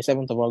the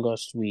 27th of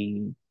August,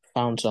 we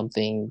found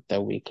something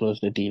that we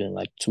closed the deal in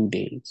like 2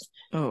 days.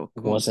 Oh,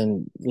 It cool.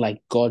 wasn't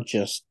like God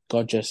just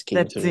came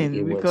Stepped through. It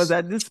in because was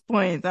at this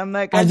point, I'm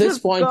like, I at this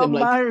just point, got I'm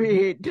like,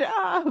 married.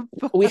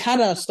 we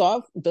had our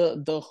stuff.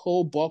 The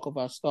whole bulk of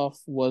our stuff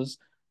was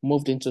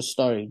moved into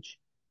storage,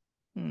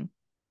 Hmm.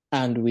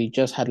 and we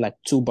just had like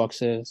two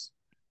boxes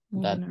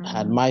that Moving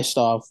had around. my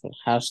stuff,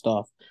 her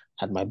stuff,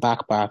 had my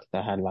backpack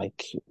that had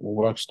like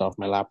work stuff,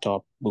 my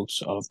laptop,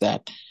 books, all of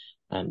that.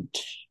 And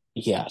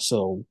yeah,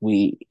 so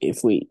we,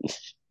 if we,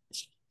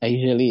 I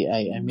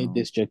made No.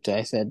 this joke too.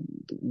 I said,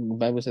 the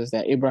Bible says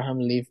that Abraham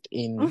lived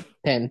in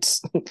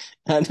tents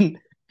and,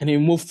 and he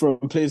moved from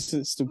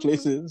places to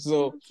places.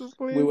 So So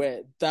we please.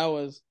 were, that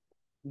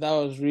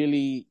was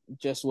really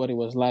just what it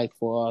was like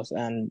for us.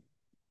 And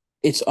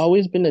it's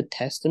always been a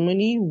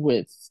testimony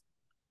with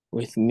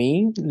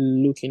me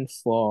looking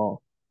for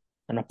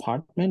an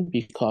apartment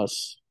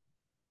because,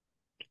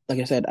 like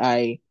I said,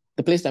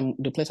 the place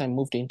I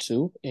moved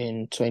into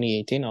in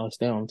 2018, I was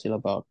there until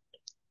about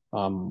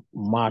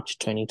March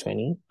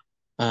 2020,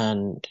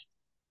 and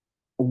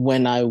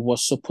when I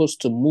was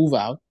supposed to move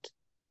out,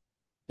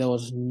 there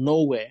was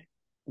nowhere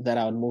that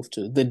I would move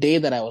to. The day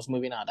that I was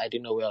moving out, I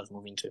didn't know where I was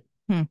moving to.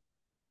 Hmm.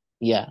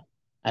 Yeah,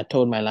 I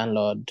told my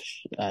landlord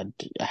I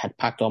had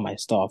packed all my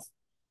stuff.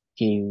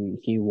 He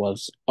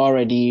was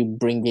already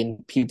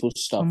bringing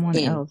people's stuff Someone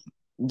in. else.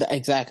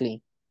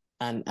 Exactly.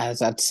 And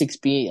as at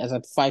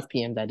 5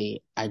 p.m. that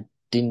day, I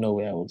didn't know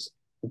where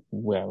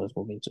I was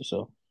moving to.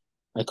 So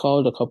I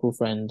called a couple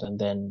friends, and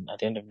then at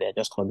the end of the day, I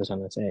just called this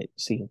one and said,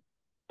 "See,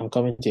 I'm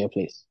coming to your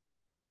place."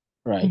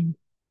 Right. Hmm.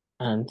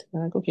 And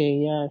they're like,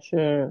 "Okay, yeah,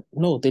 sure."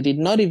 No, they did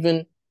not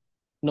even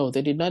no,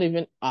 they did not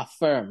even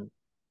affirm.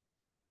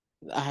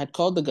 I had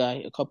called the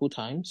guy a couple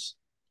times.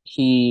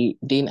 He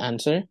didn't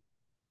answer.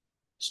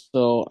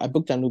 So I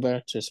booked an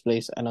Uber to his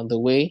place, and on the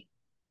way,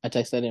 I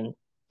texted him,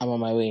 "I'm on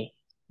my way,"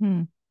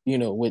 Hmm.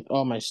 with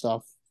all my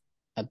stuff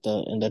at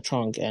the in the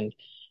trunk. And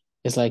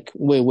it's like,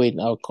 wait,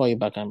 I'll call you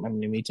back. I'm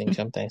in a meeting,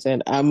 something. I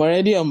said, "I'm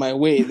already on my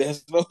way.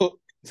 There's no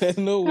Can't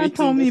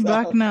tell waiting me this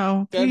back out.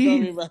 now, Can't call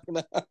please. me back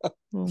now."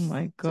 Oh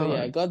my So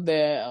yeah, I God. got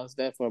there. I was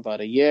there for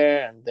about a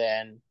year, and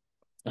then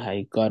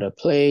I got a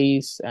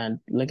place. And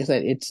like I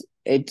said,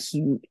 it's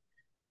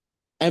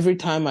every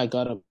time I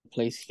got a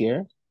place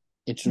here,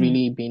 it's Hmm.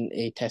 really been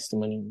a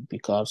testimony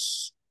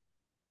because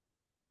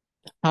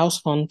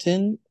house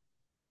hunting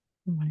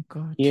Oh my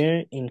God.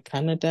 here in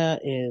Canada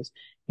is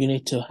you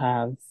need to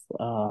have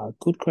a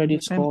good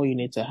credit Different, score, you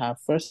need to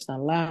have first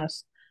and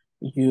last,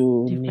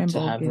 you need different to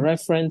ball have game.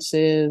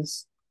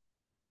 references.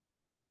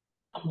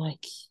 I'm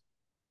like,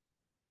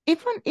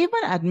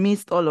 Even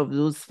amidst all of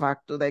those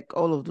factors, like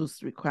all of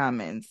those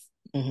requirements,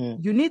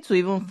 mhm. you need to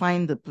even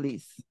find the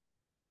place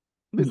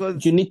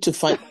because You need to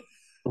find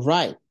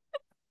right.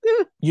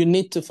 You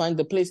need to find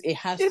the place. It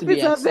has to if be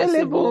it's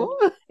available.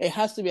 accessible. It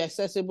has to be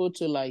accessible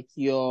to like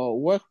your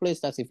workplace.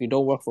 That's if you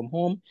don't work from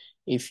home.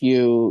 If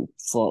you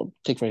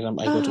take for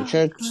example, I go to Oh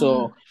church, God.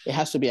 so it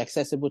has to be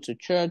accessible to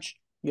church.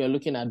 You're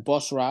looking at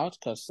bus routes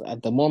because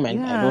at the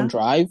moment I don't Yeah.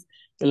 drive.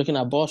 You're looking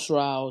at bus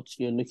routes.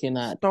 You're looking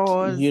at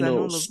Stores and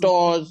all of those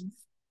stores. things.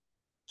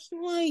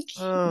 Like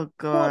Oh what?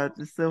 God,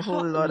 it's a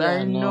whole How? lot. I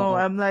Yeah, know. no,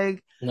 I'm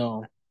like,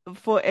 no.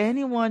 for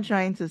anyone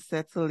trying to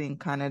settle in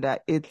Canada,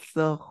 it's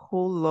a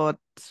whole lot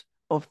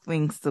of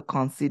things to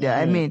consider.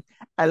 I Hmm. mean,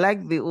 I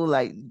like the whole,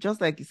 like, just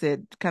like you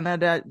said,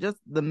 Canada, just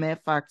the mere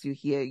fact you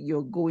hear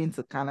you're going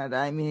to Canada.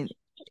 I mean,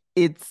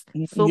 it's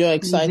so You're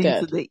pleasing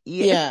to excited. the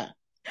ear. Yeah,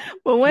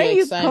 But you're when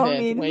you come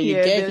excited. in When you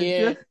here, get there's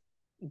here, just,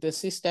 the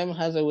system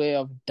has a way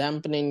of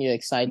dampening your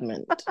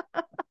excitement.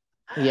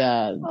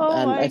 Yeah, oh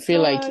and my I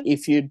feel like God.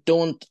 if you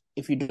don't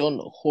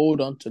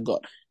hold on to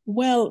God,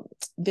 well,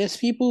 there's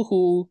people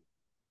who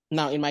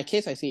now in my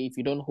case I say if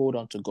you don't hold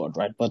on to God,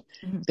 right? But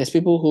Mhm. there's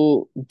people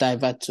who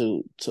divert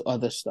to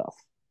other stuff,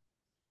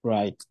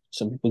 right?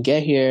 Some people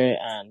get here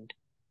and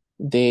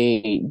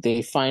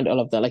they find all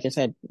of that. Like I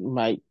said,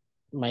 my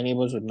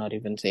neighbors would not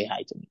even say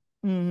hi to me.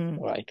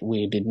 right?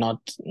 We did not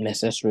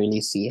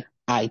necessarily see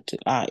eye to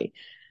eye.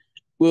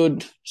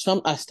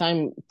 As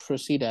time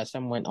proceeded, as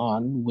time went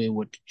on, we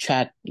would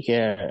chat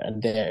here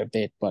and there a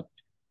bit, but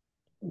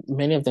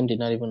many of them did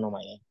not even know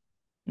my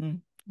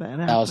name.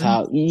 That That was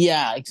happens.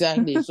 yeah,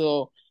 exactly.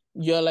 So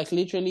you're like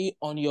literally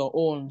on your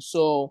own.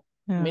 So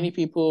many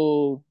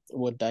people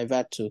would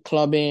divert to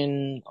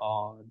clubbing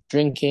or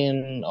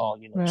drinking or,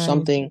 Right.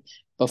 something.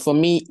 But for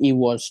me, it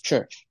was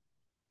church.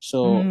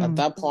 So at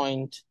that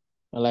point,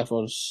 my life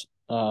was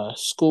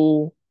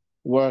school,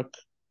 work,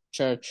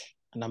 church,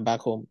 and I'm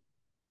back home.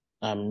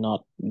 I'm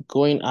not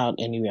going out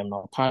anywhere. I'm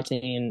not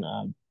partying.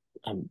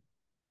 I'm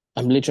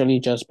I'm literally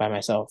just by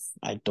myself.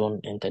 I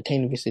don't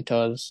entertain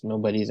visitors.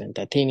 Nobody's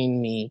entertaining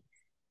me.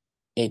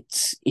 It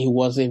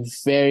was a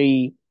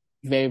very,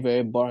 very,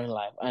 very boring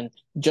life. And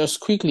just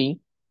quickly,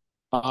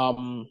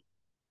 um,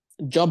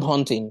 job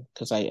hunting,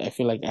 because I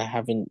feel like I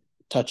haven't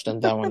touched on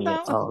that one yet.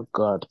 Oh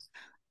God.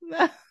 You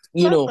That's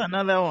know,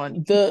 another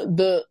one.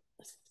 the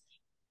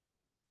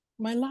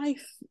my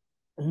life,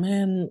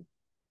 man,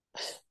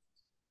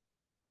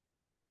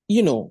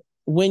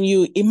 when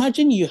you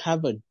imagine you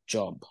have a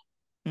job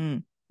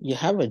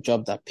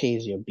that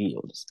pays your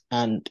bills,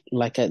 and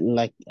like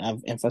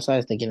I've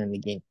emphasized again and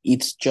again,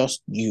 it's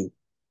just you.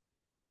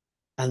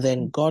 And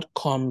then God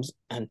comes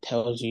and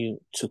tells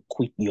you to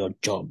quit your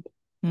job.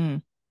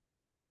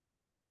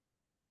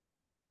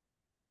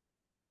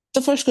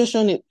 The first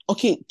question is,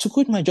 okay, to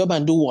quit my job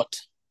and do what?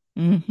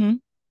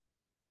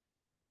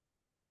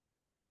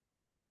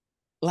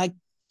 Like,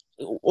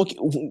 okay,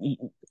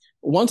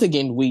 once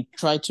again, we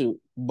try to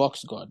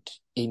box God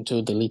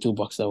into the little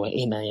box that we're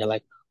in, and you're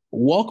like,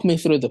 walk me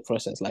through the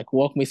process. Like,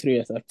 walk me through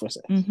your thought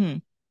process.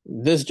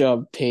 This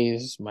job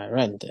pays my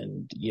rent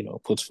and,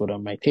 puts food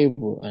on my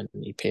table, and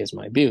it pays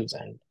my bills,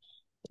 and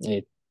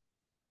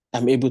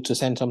I'm able to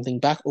send something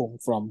back home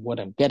from what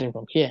I'm getting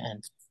from here.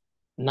 And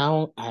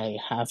now I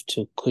have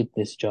to quit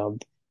this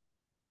job.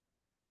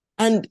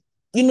 And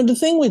the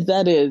thing with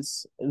that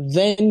is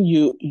then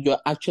you're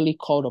actually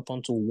called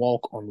upon to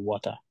walk on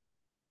water.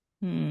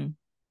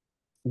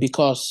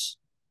 Because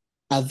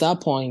at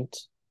that point,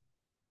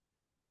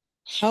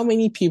 how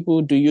many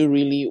people do you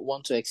really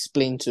want to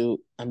explain to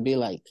and be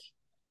like,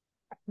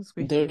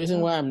 the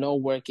reason why I'm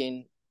not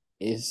working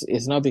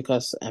is not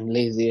because I'm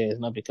lazy, it's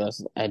not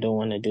because I don't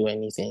want to do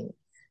anything.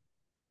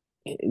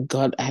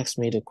 God asked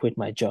me to quit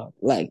my job.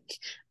 Like,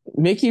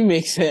 make it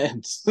make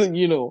sense,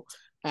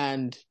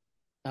 And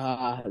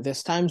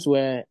there's times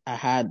where I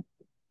had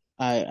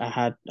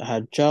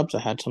jobs, I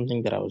had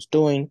something that I was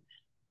doing,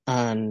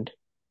 and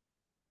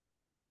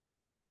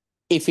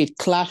if it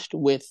clashed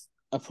with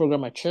a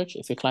program at church,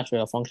 if it clashed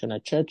with a function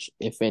at church,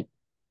 if it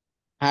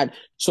had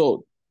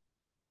so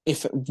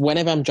if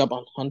whenever I'm job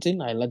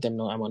hunting, I let them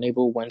know I'm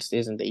unable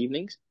Wednesdays in the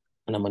evenings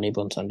and I'm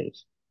unable on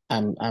Sundays.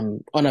 I'm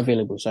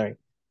unavailable, sorry.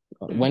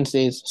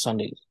 Wednesdays,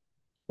 Sundays.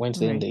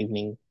 Wednesday in the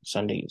evening,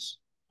 Sundays,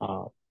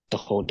 the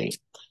whole day.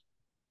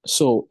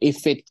 So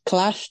if it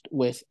clashed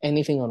with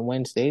anything on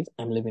Wednesdays,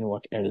 I'm leaving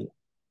work early.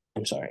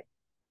 I'm sorry.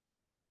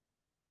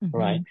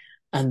 Right.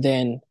 And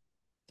then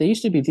there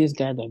used to be this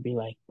guy that'd be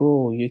like,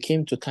 bro, you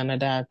came to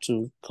Canada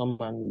to come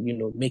and,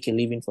 make a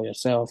living for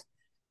yourself.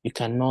 You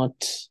cannot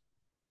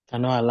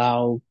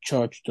allow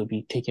church to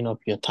be taking up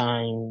your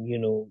time.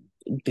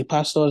 The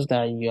pastors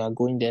that you are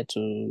going there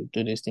to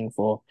do this thing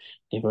for,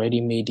 they've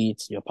already made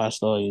it. Your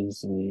pastor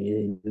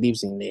he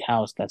lives in a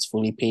house that's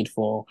fully paid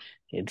for.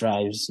 He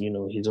drives,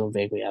 his own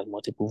vehicle. He has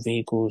multiple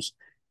vehicles.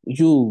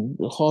 You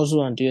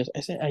hustle and do it.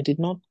 I said, I did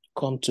not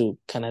come to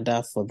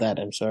Canada for that.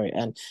 I'm sorry.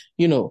 And,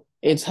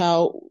 it's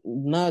how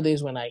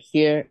nowadays when I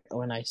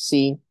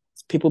see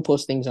people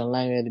post things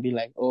online where they be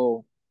like,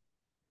 oh,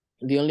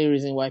 the only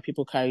reason why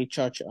people carry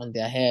church on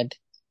their head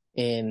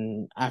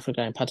in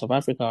Africa, in parts of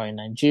Africa or in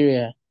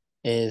Nigeria,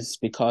 is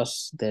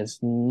because there's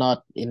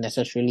not a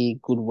necessarily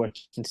good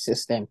working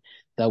system.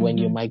 That when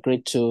you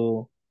migrate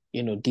to,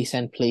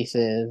 decent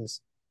places,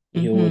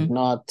 you would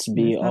not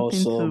be There's nothing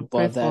also to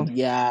pray bothered. for.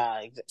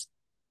 Yeah,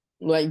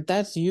 like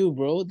that's you,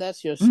 bro.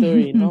 That's your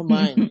story, not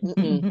mine.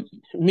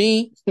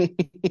 Me,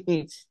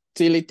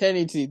 till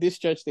eternity, this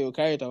church they will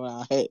carry it on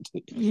our head.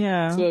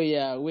 Yeah. So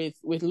yeah, with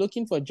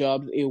looking for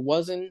jobs, it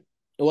wasn't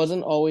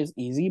always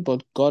easy,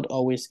 but God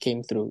always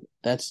came through.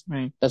 That's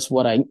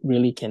what I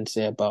really can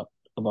say about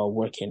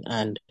working.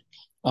 And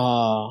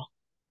the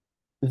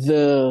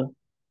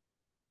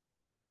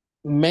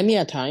many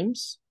a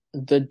times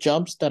the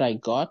jobs that I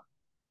got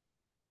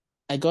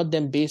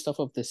them based off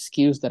of the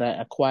skills that I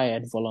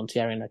acquired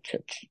volunteering at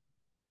church.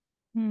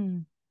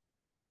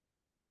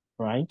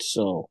 Right?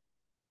 So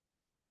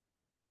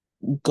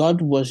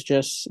God has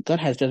just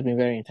been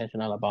very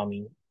intentional about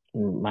me,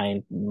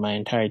 my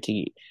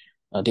entirety,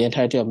 the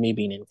entirety of me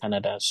being in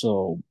Canada.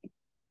 So,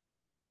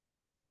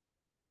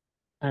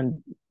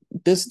 and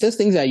these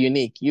things are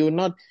unique.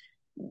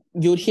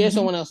 You'd hear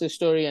someone else's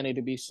story and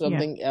it'd be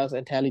something else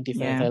entirely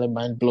different, entirely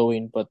mind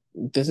blowing. But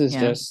this is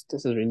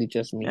really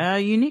just me.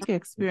 Unique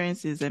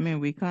experiences. I mean,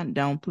 we can't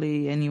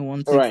downplay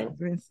anyone's Right.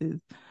 experiences.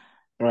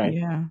 Right.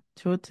 Yeah,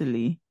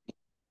 totally.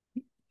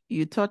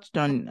 you touched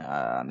on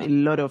a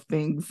lot of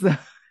things, a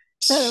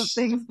lot of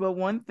things, but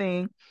one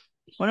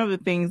of the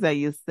things that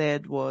you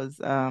said was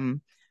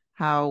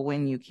how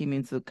when you came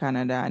into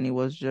Canada and it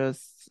was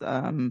just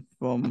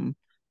from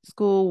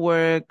school,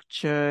 work,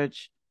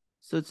 church.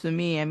 So to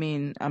me, I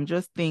mean, I'm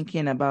just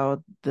thinking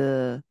about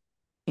the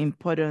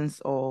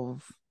importance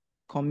of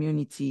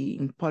community,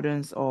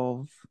 importance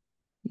of,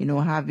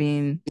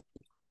 having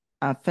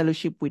a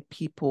fellowship with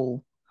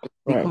people,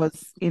 Right.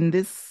 because in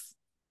this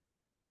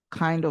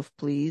kind of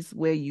place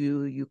where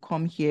you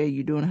come here,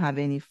 you don't have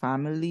any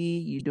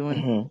family,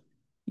 Mm-hmm.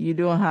 you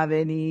don't have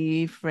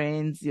any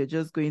friends, you're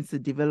just going to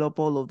develop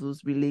all of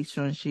those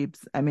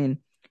relationships. I mean,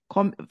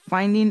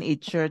 finding a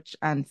church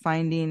and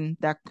finding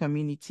that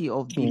community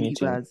of Community.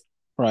 believers,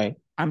 Right.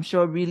 I'm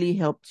sure really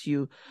helped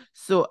you.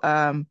 So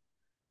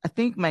I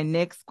think my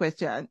next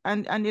question,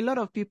 and a lot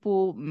of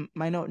people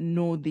might not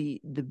know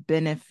the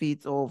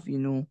benefits of,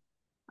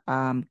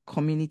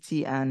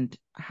 community and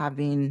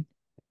having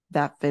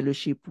that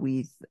fellowship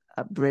with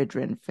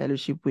brethren,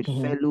 fellowship with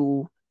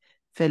Mm-hmm.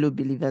 fellow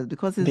believers,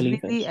 because it's really,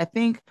 Believers. I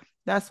think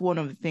that's one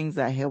of the things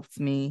that helped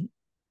me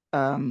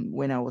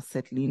when I was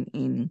settling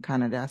in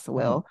Canada as Mm-hmm.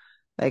 well,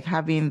 like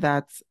having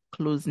that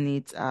close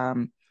knit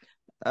um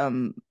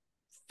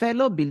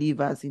fellow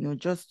believers,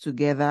 just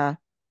together,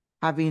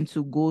 having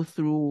to go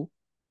through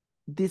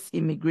this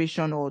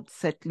immigration or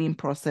settling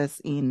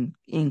process in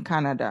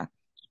Canada,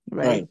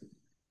 right? Right.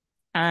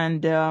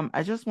 And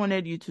I just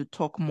wanted you to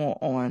talk more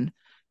on,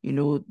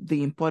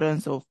 the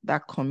importance of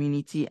that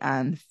community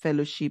and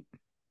fellowship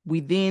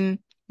within,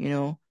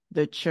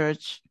 the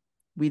church,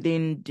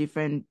 within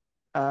different,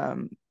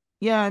 um,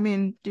 yeah, I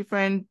mean,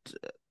 different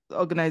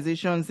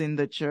organizations in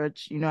the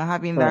church,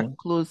 having that Right.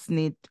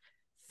 close-knit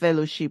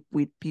fellowship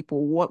with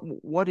people.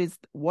 What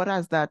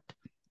has that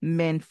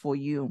meant for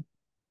you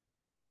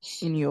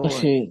in your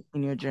Okay.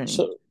 in your journey?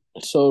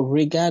 So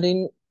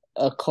regarding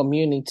a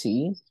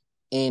community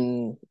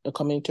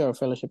or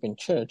fellowship in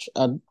church,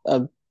 I'd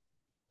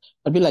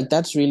be like,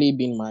 that's really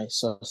been my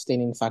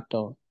sustaining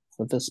factor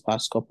for this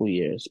past couple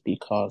years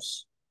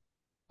because,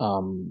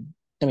 I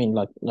mean,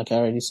 like I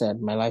already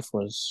said,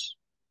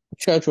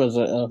 church was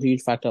a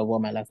huge factor of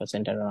what my life was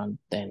centered around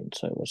then.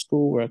 So it was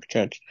school, work,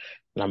 church,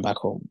 and I'm back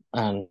home.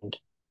 And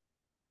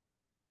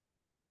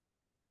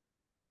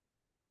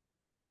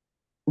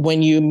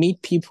when you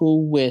meet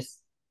people with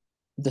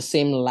the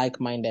same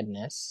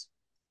like-mindedness,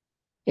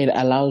 it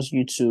allows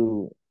you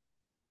to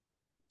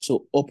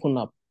open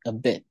up a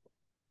bit.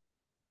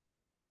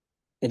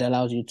 It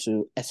allows you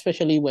to,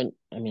 especially when,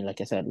 I mean,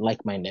 like I said,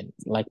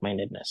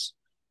 like-mindedness.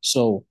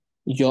 So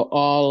you're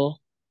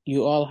all,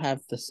 you all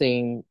have the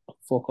same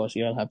focus,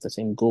 you all have the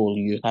same goal,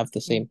 you have the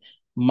Mm. same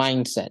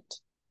mindset,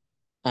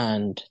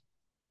 and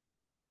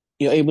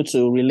you're able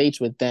to relate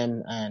with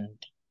them and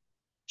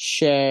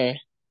share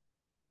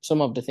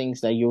some of the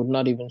things that you would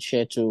not even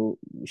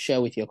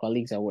share with your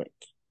colleagues at work.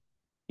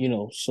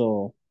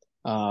 So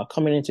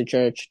coming into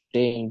church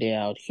day in, day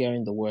out,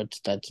 hearing the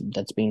words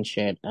that's being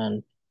shared.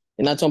 And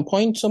at some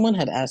point someone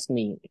had asked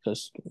me,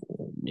 because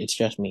it's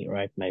just me,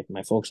 right?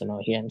 My folks are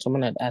not here, and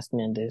someone had asked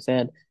me and they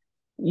said,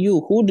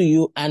 who do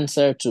you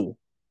answer to?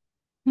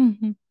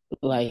 Mhm.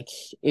 Like,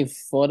 if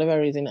for whatever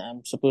reason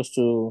I'm supposed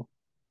to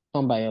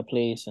come by your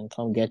place and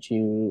come get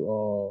you,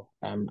 or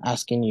I'm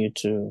asking you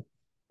to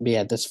be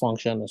at this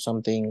function or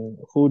something,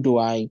 who do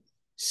I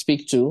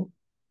speak to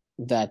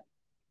that,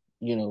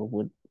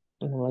 would,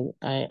 like,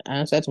 I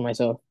answer to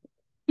myself.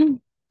 Mm.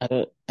 I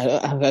don't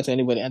answer to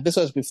anybody. And this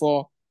was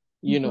before,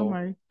 You got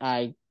married.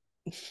 I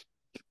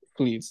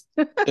please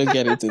don't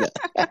get into that.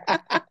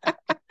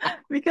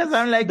 Because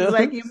I'm like, it's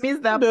like Don't you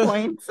missed that don't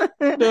point.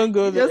 don't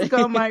go You just there.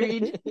 got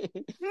married.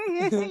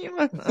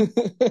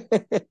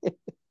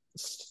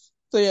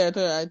 So yeah,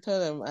 I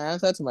told them, I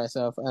answered to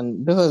myself,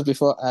 and this was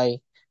before I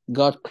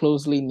got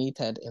closely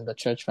knitted in the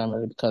church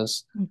family,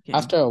 because Okay,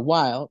 after a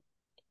while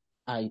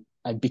I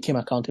became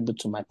accountable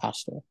to my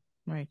pastor,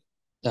 right,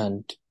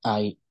 and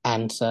I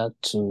answered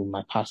to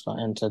my pastor,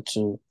 answered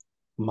to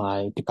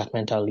my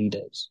departmental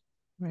leaders,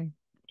 right.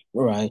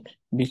 right?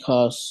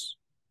 Because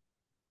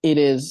it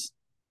is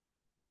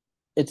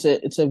it's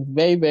a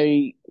very,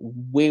 very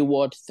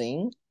wayward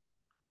thing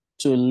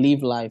to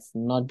live life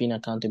not being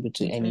accountable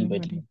to Into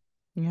anybody. anybody.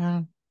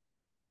 Yeah,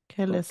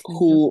 carelessly, just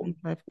Who live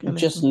life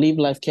just carelessly. live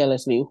life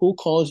carelessly? Who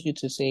calls you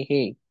to say,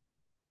 hey,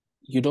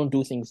 you don't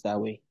do things that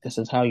way? This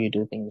is how you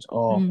do things.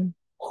 Or Mm,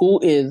 who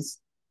is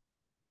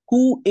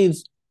who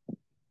is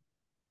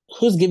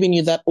who's giving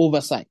you that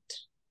oversight,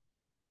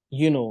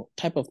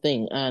 type of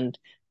thing. And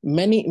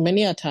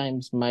many a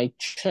times my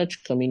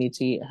church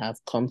community have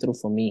come through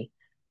for me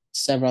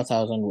several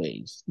thousand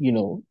ways.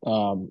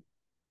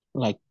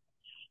 Like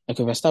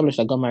we've established,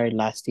 I got married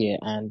last year,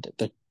 and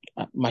the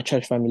my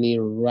church family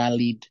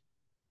rallied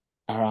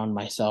around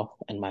myself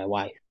and my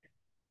wife.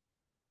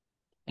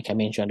 Like I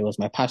mentioned, it was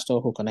my pastor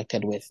who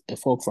connected with the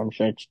folk from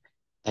church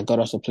that got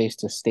us a place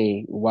to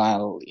stay,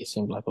 while it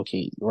seemed like,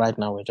 okay, right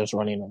now we're just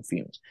running on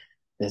fumes.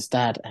 There's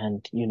that,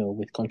 and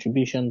with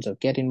contributions of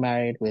getting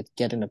married, with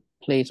getting a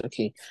place.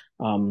 Okay,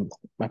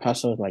 my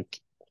pastor was like,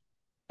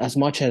 as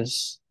much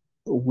as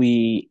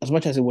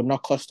it would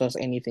not cost us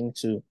anything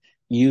to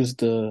use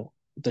the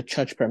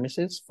church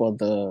premises for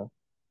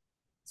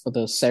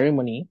the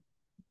ceremony,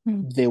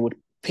 Mm. they would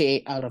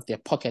pay out of their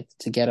pocket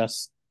to get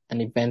us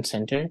an event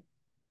center.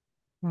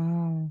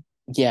 Wow.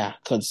 Yeah,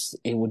 because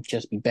it would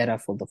just be better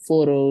for the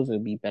photos. It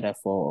would be better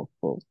for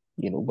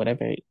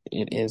whatever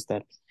it is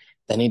that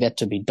needed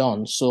to be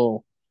done.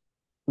 So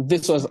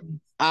this was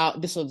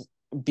this was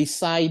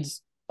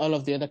besides all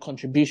of the other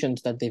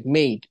contributions that they've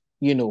made,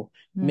 Mm.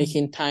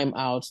 making time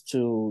out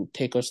to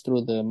take us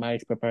through the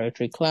marriage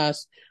preparatory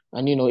class,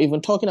 and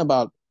even talking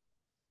about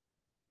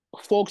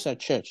folks at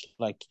church,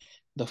 like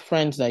the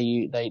friends that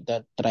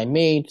I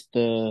made,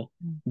 Mm.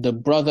 the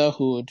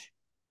brotherhood.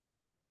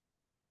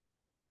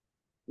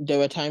 There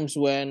were times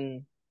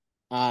when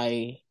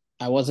I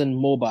I wasn't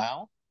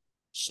mobile,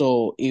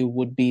 so it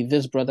would be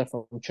this brother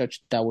from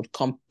church that would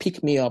come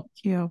pick me up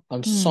Yeah.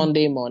 on Mm.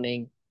 Sunday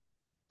morning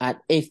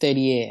at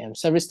 8:30 a.m.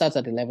 Service starts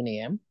at 11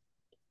 a.m.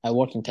 I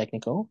work in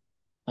technical,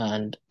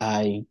 and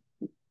I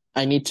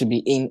need to be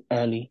in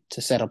early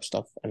to set up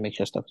stuff and make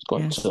sure stuff is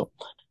going. Yes. So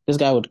this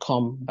guy would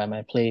come by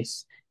my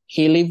place.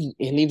 He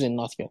lives in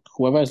North York.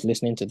 Whoever is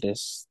listening to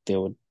this,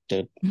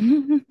 they'd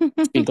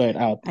figure it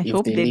out I if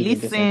hope they they live in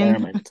this listen.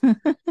 environment.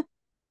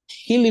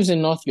 He lives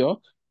in North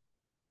York.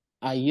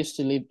 I used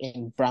to live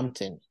in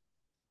Brampton.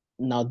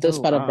 Now, this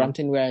Oh, part of wow.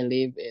 Brampton where I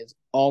live is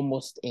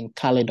almost in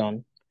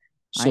Caledon.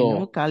 I know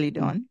So,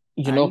 Caledon.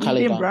 you I know lived in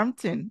Caledon.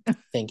 Brampton.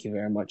 Thank you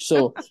very much.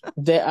 So,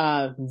 there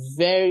are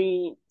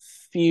very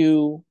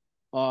few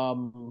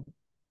um,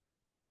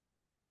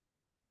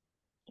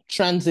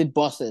 transit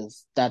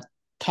buses that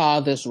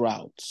tar this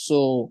route.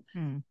 So,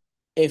 Mm.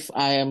 if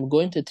I am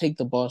going to take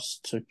the bus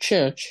to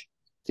church,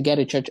 to get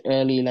to church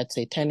early, let's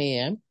say 10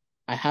 a.m.,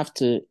 I have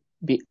to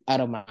be out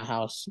of my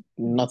house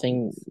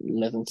nothing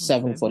less than Oh,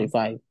 seven.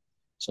 7:45.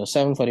 So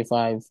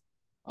 7:45,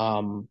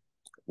 um,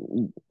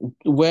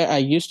 where I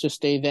used to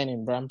stay then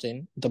in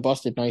Brampton, the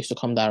bus did not used to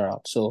come that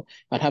route. So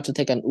I'd have to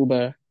take an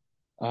Uber,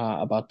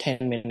 about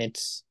 10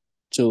 minutes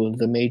to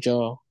the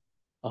major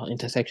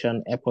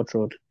intersection, Airport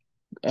Road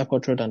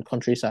and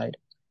Countryside,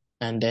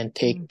 and then Mm.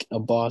 take a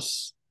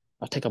bus.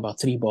 I'll take about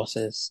three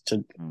buses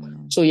to. Oh,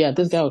 no. So yeah,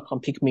 this That's guy would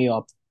come pick me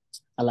up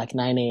at like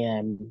 9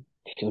 a.m.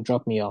 He would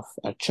drop me off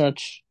at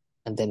church,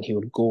 and then he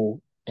would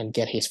go and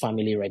get his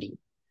family ready.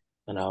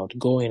 And I would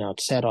go in, I would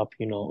set up,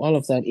 all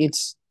of that.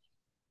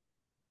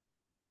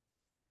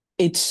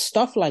 It's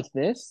stuff like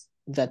this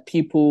that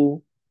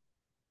people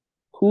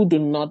who do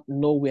not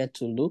know where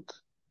to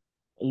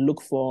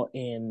look for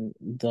in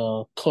the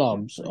the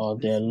clubs, church, or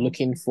the they're small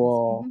looking places.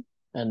 for Hmm.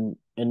 and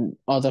in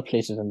other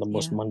places, in the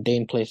most Yeah.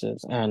 mundane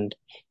places. And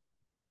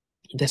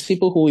there's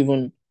people who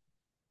even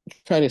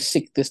try to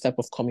seek this type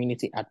of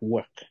community at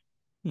work.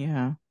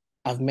 Yeah.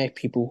 I've met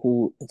people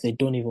who they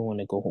don't even want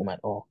to go home at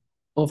all.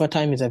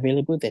 Overtime is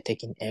available, they're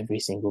taking every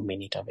single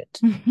minute of it.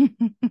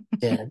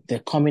 They're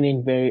coming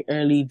in very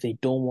early. They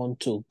don't want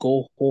to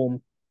go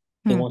home.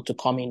 They Hmm. want to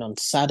come in on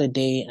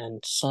Saturday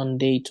and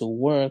Sunday to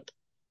work.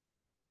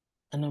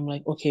 And I'm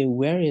like, okay,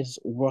 where is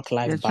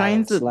work-life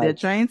balance? They're Like,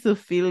 trying to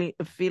fill in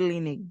a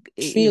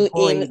fill in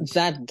void.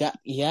 that gap.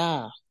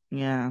 Yeah,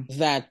 Yeah.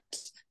 that,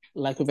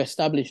 like we've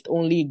established,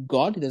 only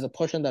God, there's a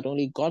portion that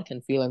only God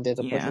can fill, and there's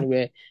a Yeah. portion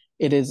where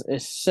it is a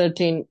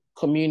certain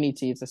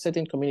community, it's a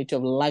certain community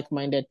of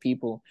like-minded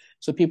people.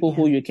 So people Yeah.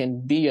 who you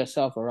can be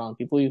yourself around,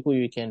 people who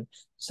you can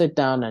sit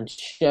down and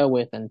share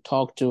with and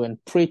talk to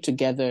and pray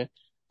together.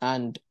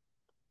 And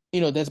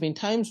there's been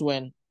times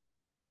when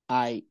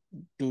I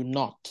do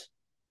not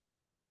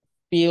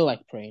feel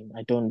like praying.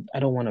 I don't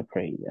want to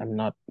pray. I'm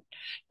not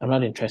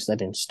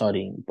interested in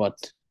studying,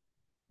 but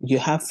you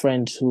have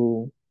friends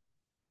who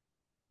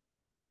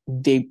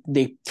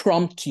they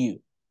prompt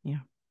you Yeah.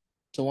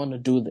 to want to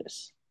do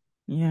this,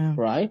 Yeah.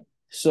 right?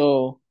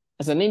 So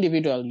as an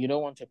individual, you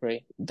don't want to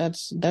pray.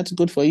 That's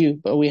good for you.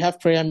 But we have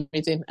prayer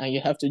meeting and you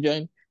have to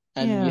join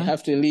and you Yeah.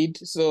 have to lead.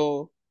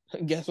 So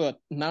guess what?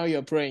 Now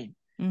you're praying,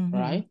 Mm-hmm.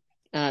 right?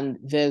 And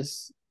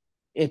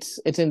it's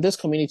in this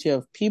community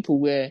of people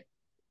where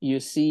you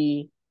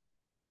see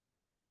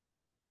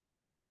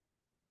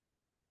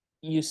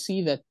you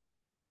see that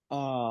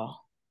or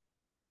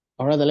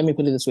rather, let me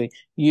put it this way: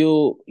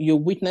 you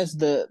witness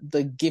the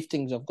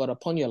giftings of God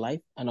upon your life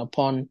and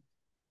upon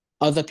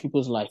other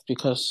people's life,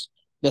 because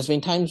there's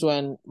been times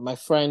when my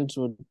friends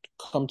would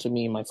come to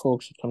me, my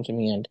folks would come to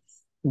me, and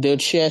they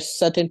would share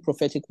certain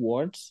prophetic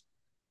words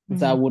Mm-hmm.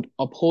 that would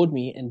uphold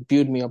me and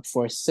build me up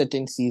for a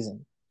certain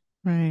season,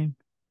 Right.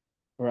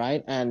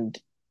 right? And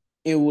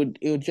it would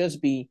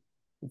just be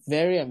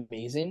very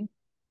amazing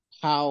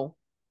how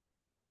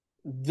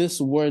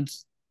these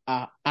words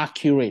are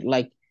accurate.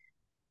 Like,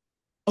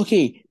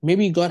 okay,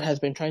 maybe God has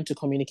been trying to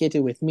communicate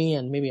it with me,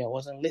 and maybe I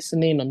wasn't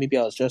listening, or maybe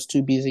I was just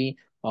too busy.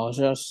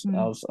 Mm.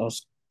 I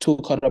was too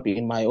caught up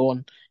in my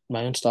own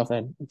stuff.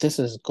 And this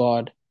is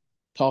God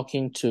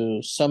talking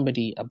to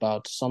somebody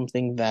about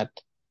something that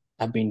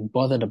I've been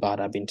bothered about,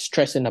 I've been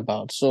stressing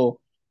about. So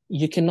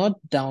you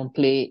cannot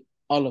downplay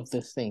all of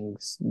these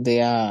things.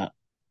 They are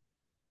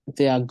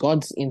they are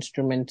God's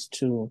instrument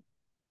to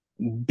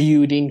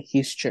building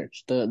his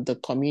church, the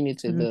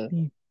community, the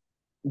Absolutely.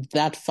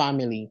 that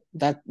family,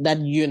 that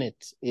unit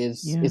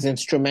Yeah. is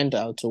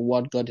instrumental to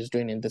what God is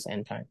doing in this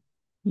end time.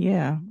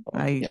 Yeah. Oh,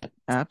 I yeah.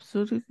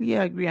 absolutely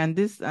agree. And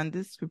this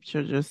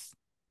scripture just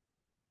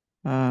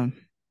um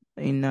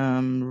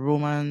in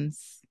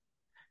Romans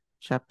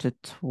chapter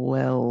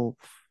 12.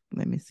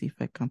 Let me see if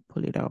I can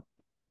pull it up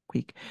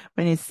quick.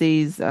 When it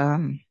says,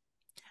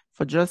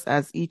 for just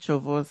as each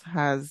of us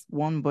has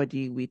one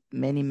body with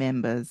many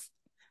members,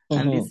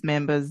 and Mm-hmm. these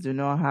members do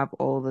not have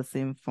all the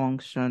same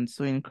function.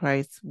 So in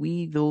Christ,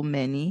 we, though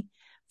many,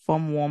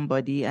 form one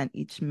body, and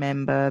each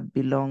member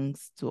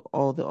belongs to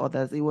all the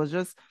others. It was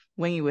just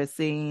when you were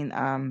saying,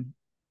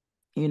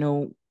 you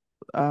know,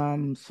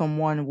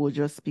 someone will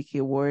just speak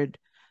a word.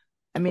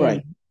 I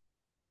Right. mean,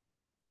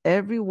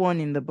 everyone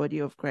in the body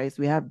of Christ,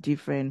 we have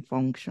different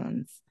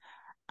functions,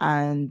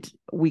 and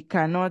we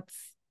cannot,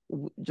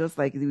 just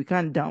like we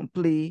can't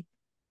downplay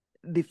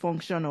the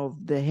function of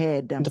the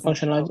head and The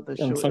function functional of the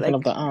and shoulder. function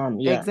of Like the arm.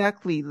 Yeah.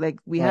 exactly, like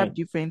we have Right.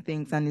 different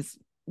things, and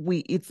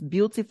it's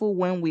beautiful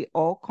when we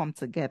all come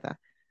together,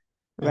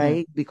 Mm-hmm.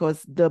 right?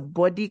 Because the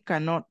body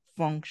cannot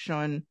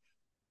function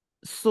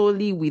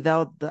solely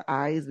without the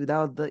eyes,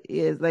 without the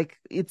ears. Like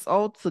it's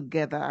all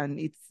together, and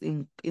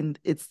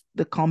it's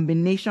the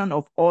combination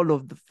of all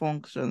of the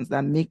functions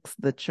that makes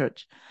the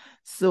church.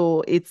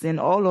 So it's in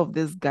all of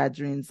these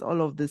gatherings,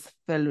 all of this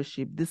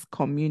fellowship, this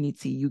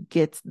community, you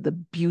get the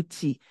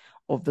beauty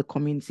of the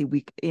community.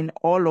 We in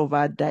all of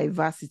our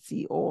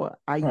diversity or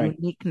our Right.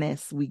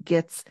 uniqueness, we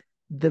get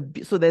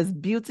so there's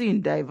beauty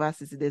in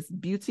diversity, there's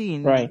beauty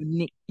in Right.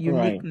 Right.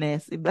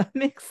 uniqueness, if that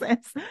makes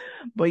sense.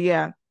 But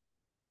yeah,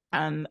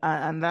 and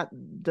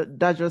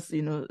that just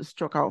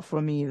struck out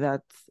for me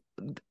that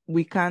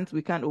we can't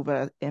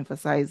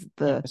overemphasize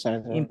the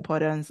Emphasize that.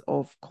 importance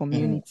of Mm-hmm.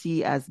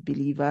 community as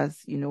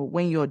believers.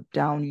 When you're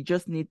down, you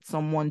just need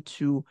someone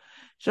to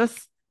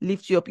just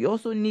lift you up. You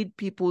also need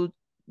people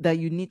that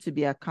you need to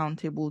be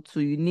accountable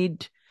to. You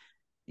need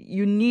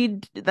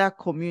that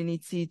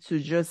community to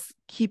just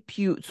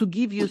to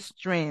give you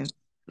strength,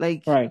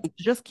 like Right. to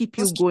just keep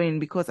you going,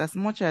 because as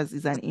much as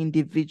it's an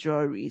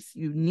individual race,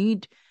 you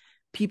need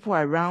people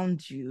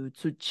around you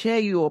to cheer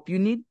you up. You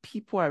need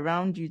people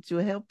around you to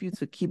help you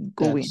to keep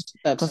going. Because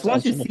That's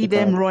once you see absolutely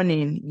them correct.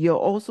 running, you're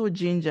also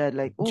gingered,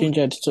 like, oh,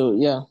 Gingered too.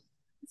 Yeah.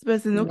 this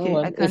person, You know okay,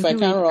 what? I If can I do it.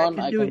 can I run,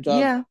 can I do can it. jog.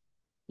 Yeah.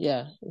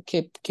 Yeah.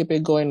 Keep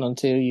it going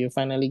until you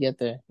finally get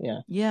there. Yeah.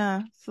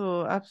 Yeah,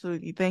 so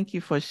absolutely. Thank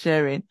you for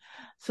sharing.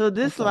 So No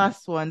this problem.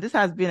 last one, this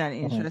has been an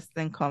Mm-hmm.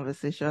 interesting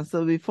conversation.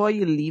 So before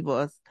you leave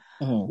us,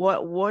 Mm-hmm.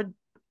 what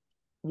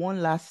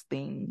one last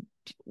thing,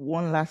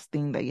 one last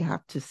thing that you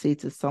have to say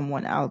to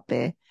someone out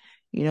there,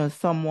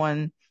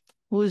 someone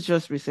who's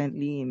just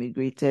recently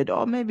immigrated,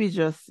 or maybe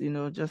just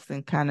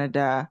in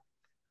Canada,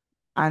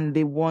 and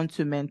they want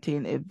to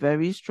maintain a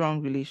very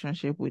strong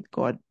relationship with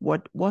God,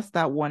 what's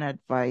that one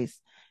advice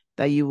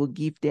that you will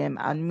give them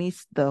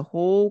amidst the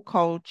whole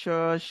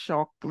culture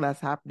shock that's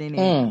happening in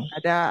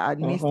Canada,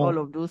 amidst Mm-hmm. all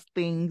of those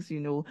things,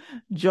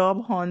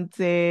 job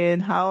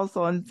hunting, house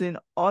hunting,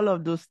 all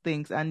of those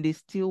things, and they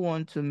still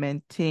want to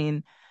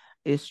maintain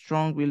a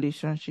strong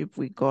relationship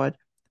with God?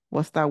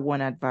 What's that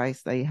one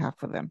advice that you have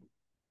for them?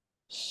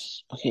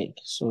 Okay,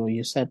 so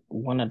you said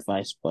one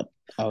advice, but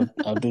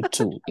I'll do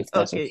two if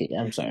that's Okay, okay.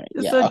 I'm sorry.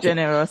 you're so Yeah, okay.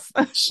 generous.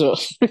 So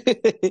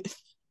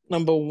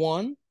number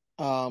one,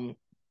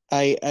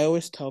 I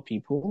always tell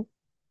people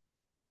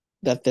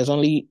that there's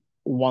only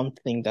one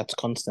thing that's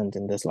constant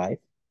in this life.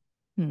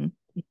 Hmm.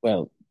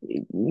 Well,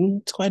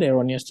 it's quite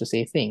erroneous to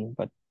say thing,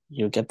 but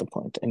you get the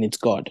point, and it's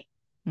God.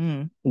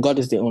 Hmm. God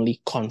is the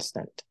only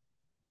constant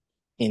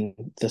in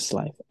this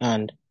life.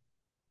 And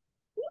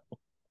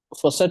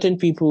for certain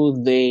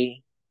people,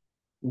 they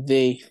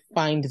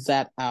find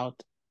that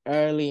out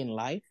early in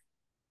life,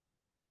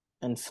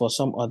 and for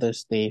some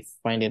others, they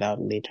find it out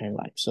later in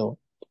life. So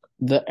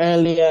the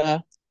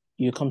earlier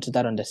you come to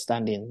that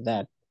understanding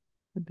The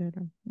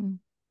better. Hmm.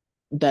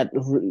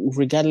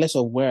 regardless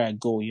of where I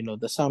go,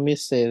 the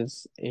psalmist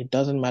says, it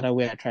doesn't matter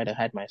where I try to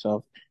hide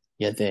myself,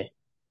 you're there,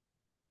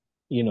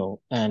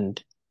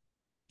 and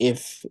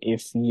if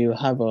you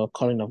have a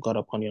calling of God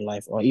upon your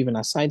life, or even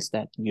aside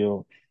that,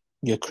 you're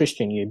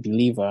Christian, you're a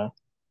believer,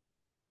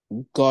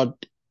 God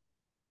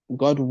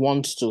God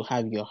wants to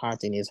have your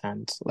heart in his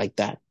hands like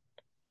that,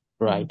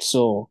 Hmm. right?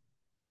 So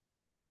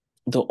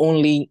the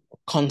only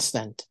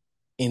constant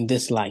in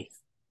this life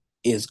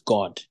is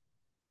God.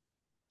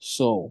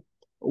 So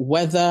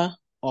whether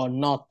or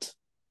not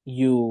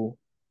you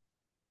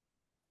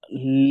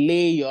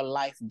lay your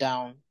life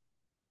down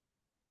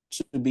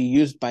to be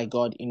used by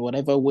God in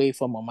whatever way,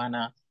 form, or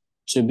manner,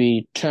 to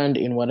be turned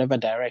in whatever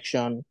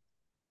direction,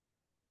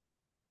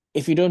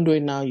 if you don't do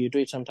it now, you do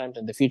it sometimes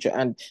in the future.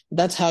 And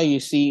that's how you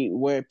see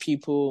where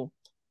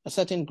a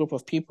certain group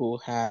of people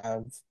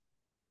have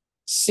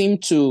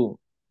seemed to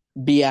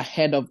be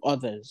ahead of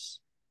others.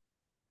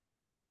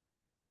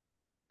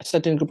 A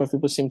certain group of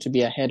people seem to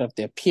be ahead of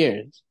their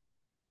peers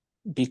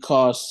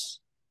because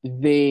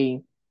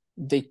they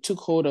they took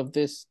hold of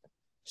this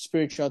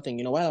spiritual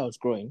thing. While I was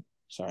growing,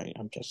 sorry,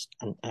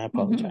 I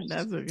apologize.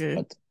 That's okay.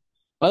 But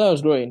while I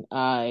was growing,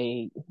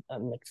 I'm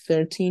like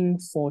 13,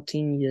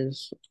 14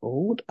 years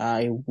old.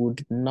 I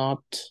would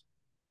not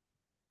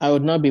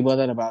be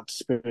bothered about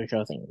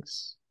spiritual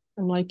things.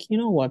 I'm like, you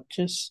know what?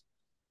 Just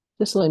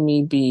let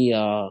me be,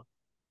 I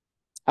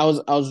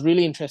was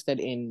really interested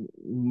in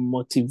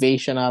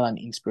motivational and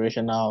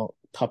inspirational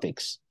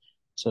topics.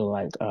 So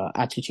like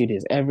Attitude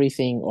is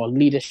Everything or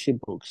leadership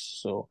books.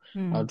 So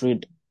I'd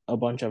read a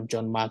bunch of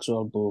John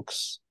Maxwell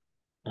books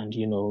and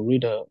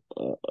read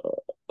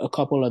a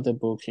couple other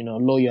books,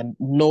 know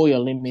your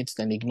limits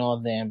and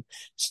ignore them.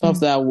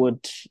 Stuff that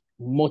would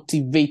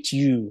motivate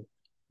you,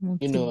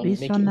 make it,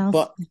 Motivational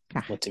but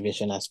speaker.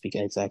 motivational speaker,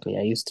 exactly.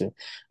 I used to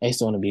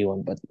want to be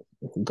one, but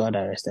God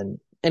arrested me.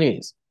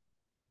 Anyways,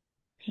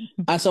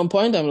 at some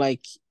point I'm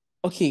like,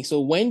 okay, so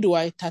when do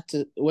I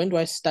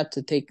start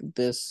to take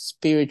the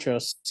spiritual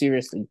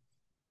seriously?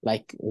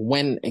 Like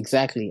when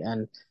exactly?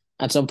 And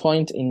at some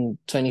point in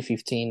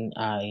 2015,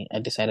 I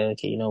decided,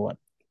 okay, you know what?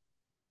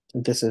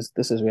 This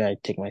is where I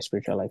take my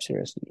spiritual life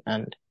seriously.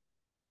 And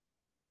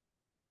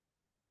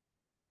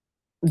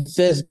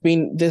there's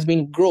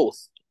been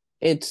growth.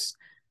 It's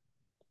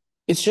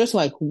just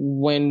like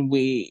when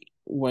we're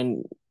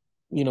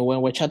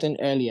chatting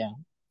earlier,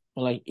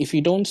 like if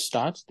you don't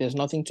start, there's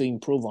nothing to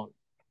improve on.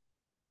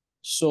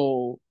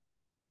 So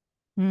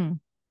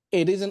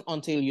it isn't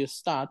until you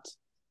start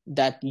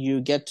that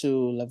you get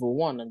to level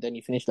 1, and then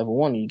you finish level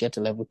 1, you get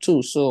to level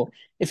 2. So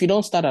if you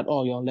don't start at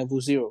all, you're on level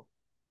 0.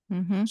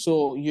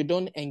 So you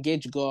don't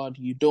engage God,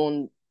 you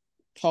don't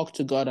talk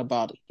to God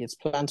about his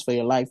plans for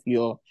your life.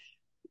 You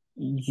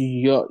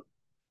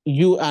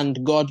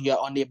and God, you're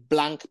on a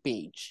blank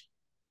page.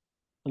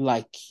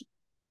 Like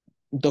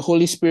the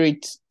Holy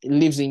Spirit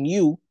lives in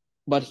you,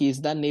 but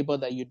he's that neighbor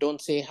that you don't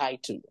say hi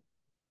to.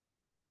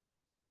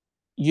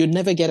 You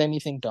never get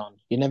anything done.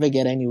 You never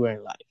get anywhere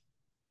in life,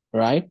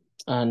 right?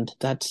 And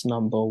that's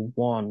number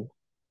 1.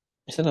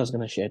 I said I was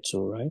gonna share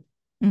 2, right?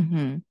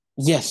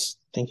 Yes.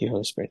 Thank you,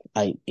 Holy Spirit.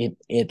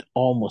 It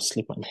almost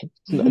slipped my mind.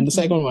 And the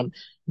second one,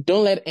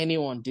 don't let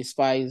anyone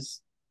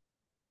despise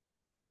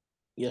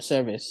your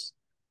service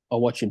or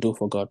what you do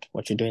for God,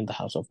 what you do in the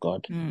house of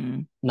God.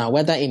 Now,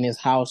 whether in his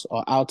house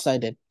or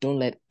outside it, don't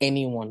let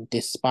anyone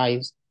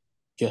despise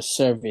your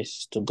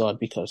service to God,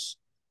 because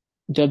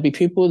there'll be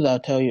people that'll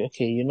tell you,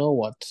 okay, you know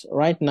what?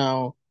 Right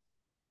now,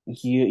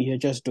 you're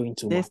just doing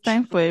too There's much.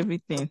 time for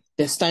everything.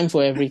 There's time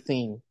for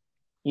everything.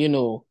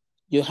 You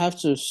have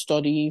to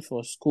study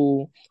for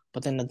school,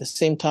 but then at the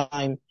same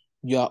time,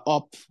 you're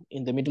up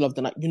in the middle of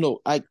the night.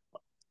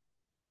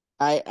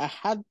 I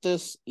had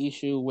this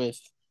issue with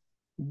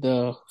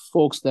the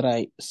folks that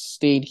I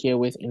stayed here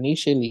with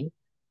initially.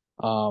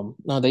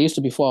 Now there used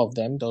to be 4 of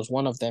them. There was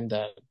one of them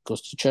that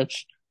goes to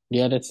church.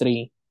 The other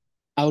 3,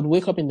 I would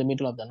wake up in the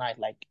middle of the night,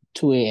 like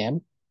 2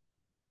 a.m.,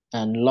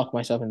 and lock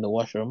myself in the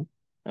washroom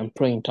and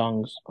pray in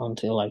tongues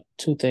until like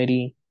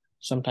 2:30,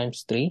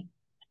 sometimes 3,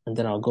 and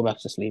then I'll go back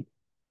to sleep.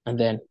 And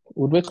then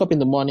would wake up in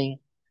the morning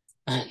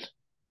and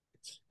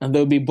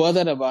they'll be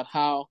bothered about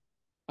how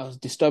I was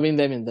disturbing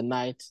them in the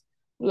night.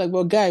 Like,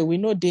 well, guy, we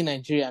know day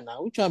Nigeria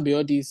now. Which one be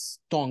all these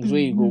tongues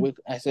where you go wake?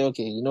 I say,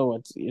 okay, you know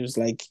what? It was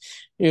like,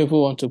 if you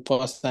want to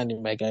pause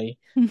standing, my guy,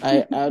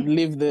 I'd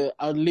leave the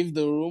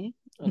room,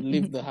 I'd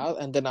leave the house,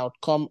 and then I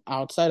would come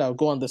outside. I'll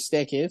go on the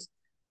staircase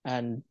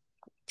and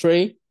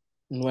pray.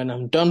 And when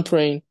I'm done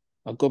praying,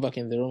 I'll go back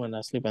in the room and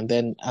I'll sleep. And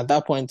then at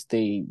that point,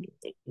 they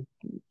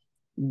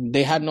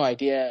had no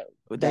idea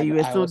That that you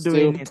were I still was still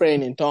doing it.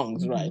 praying in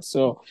tongues, right?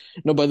 So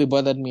nobody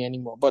bothered me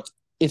anymore. But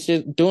it's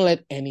just, don't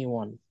let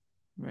anyone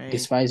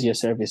despise your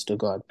service to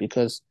God,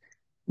 because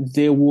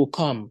they will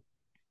come.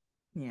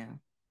 Yeah.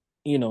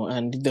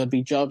 And there'll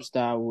be jobs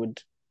that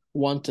would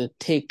want to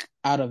take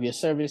out of your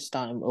service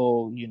time,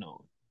 or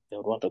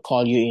they'll want to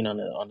call you in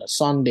on a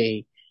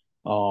Sunday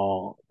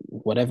or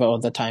whatever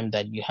other time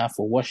that you have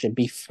for worship.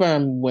 Be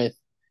firm with,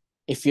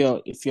 if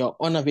you're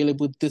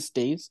unavailable these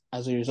days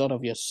as a result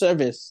of your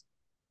service,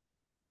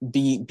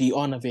 be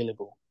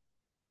unavailable.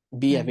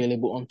 Be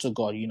available unto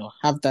God.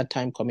 Have that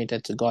time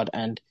committed to God,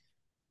 and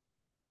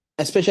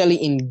especially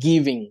in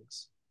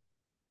givings,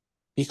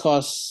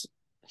 because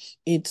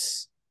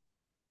it's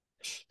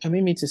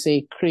permit me to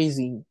say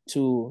crazy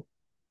to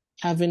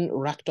having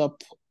racked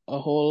up a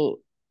whole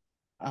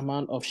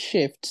amount of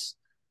shifts,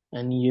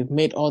 and you've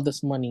made all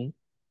this money,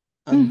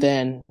 and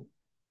then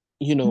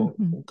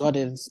God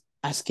is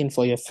asking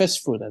for your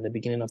first fruit at the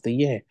beginning of the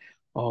year,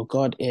 or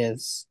God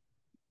is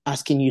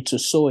asking you to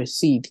sow a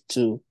seed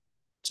to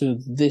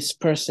this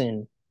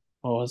person,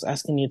 or is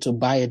asking you to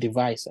buy a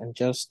device and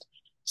just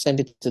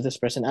send it to this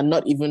person and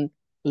not even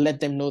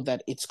let them know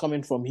that it's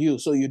coming from you.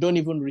 So you don't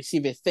even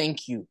receive a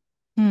thank you.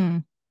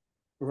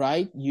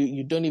 Right?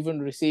 You don't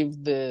even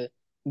receive the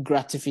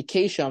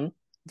gratification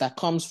that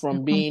comes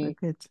from being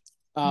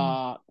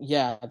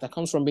that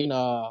comes from being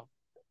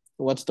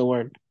what's the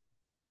word?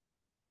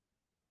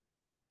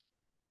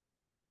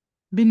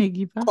 Being a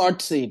giver?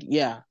 Courtesy,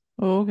 yeah.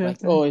 Oh, okay. Like,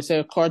 oh, it's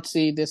a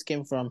courtesy. This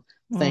came from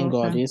thank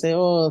God. Okay. You say,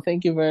 oh,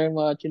 thank you very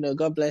much.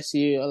 God bless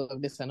you, all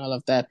of this and all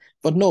of that.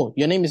 But no,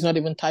 your name is not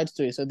even tied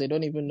to it. So they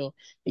don't even know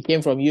it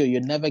came from you. You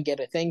never get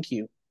a thank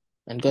you.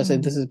 And God said,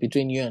 Mm. this is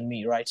between you and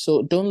me, right?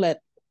 So don't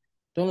let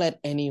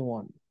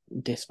anyone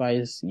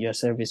despise your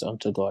service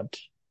unto God.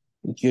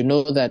 You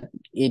know that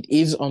it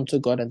is unto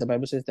God, and the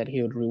Bible says that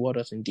He would reward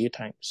us in due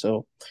time.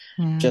 So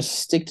Mm. just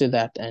stick to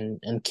that and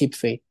keep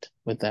faith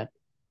with that.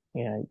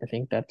 Yeah, I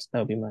think those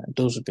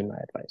would be my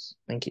advice.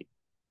 Thank you.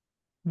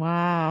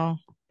 Wow.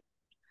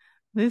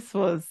 This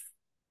was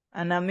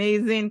an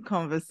amazing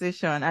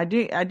conversation. I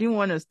didn't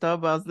want to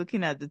stop, but I was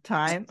looking at the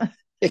time.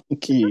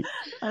 Thank you.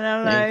 And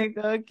I'm Thank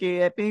like,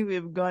 okay, I think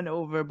we've gone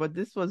over, but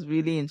this was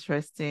really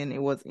interesting.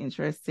 It was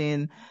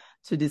interesting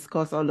to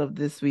discuss all of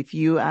this with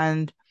you.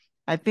 And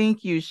I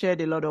think you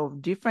shared a lot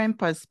of different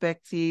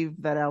perspective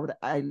that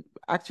I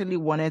actually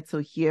wanted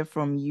to hear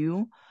from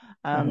you.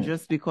 Mhm.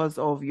 Just because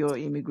of your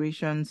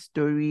immigration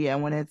story. I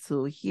wanted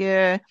to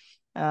hear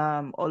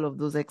all of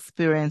those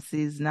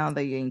experiences now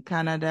that you're in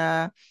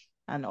Canada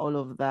and all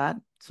of that.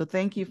 So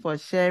thank you for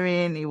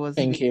sharing. It was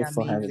Thank really you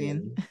for having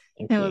amazing. me.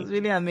 Thank It was you.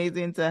 really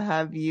amazing to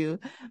have you. My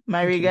Thank you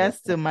very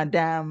regards to much.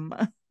 Madame.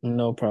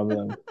 No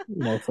problem.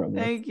 No problem.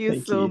 Thank you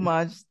Thank so you.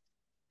 much.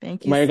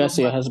 Thank you My so regards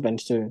to your much. husband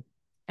too.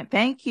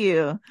 Thank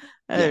you.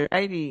 Yeah. All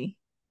righty.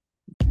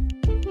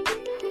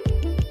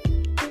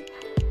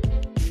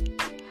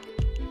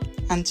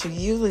 And to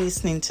you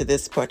listening to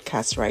this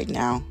podcast right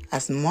now,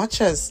 as much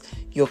as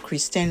your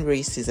Christian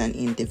race is an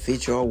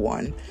individual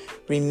one,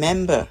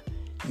 remember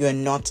you're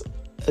not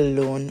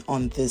alone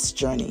on this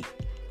journey.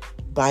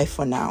 Bye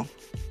for now.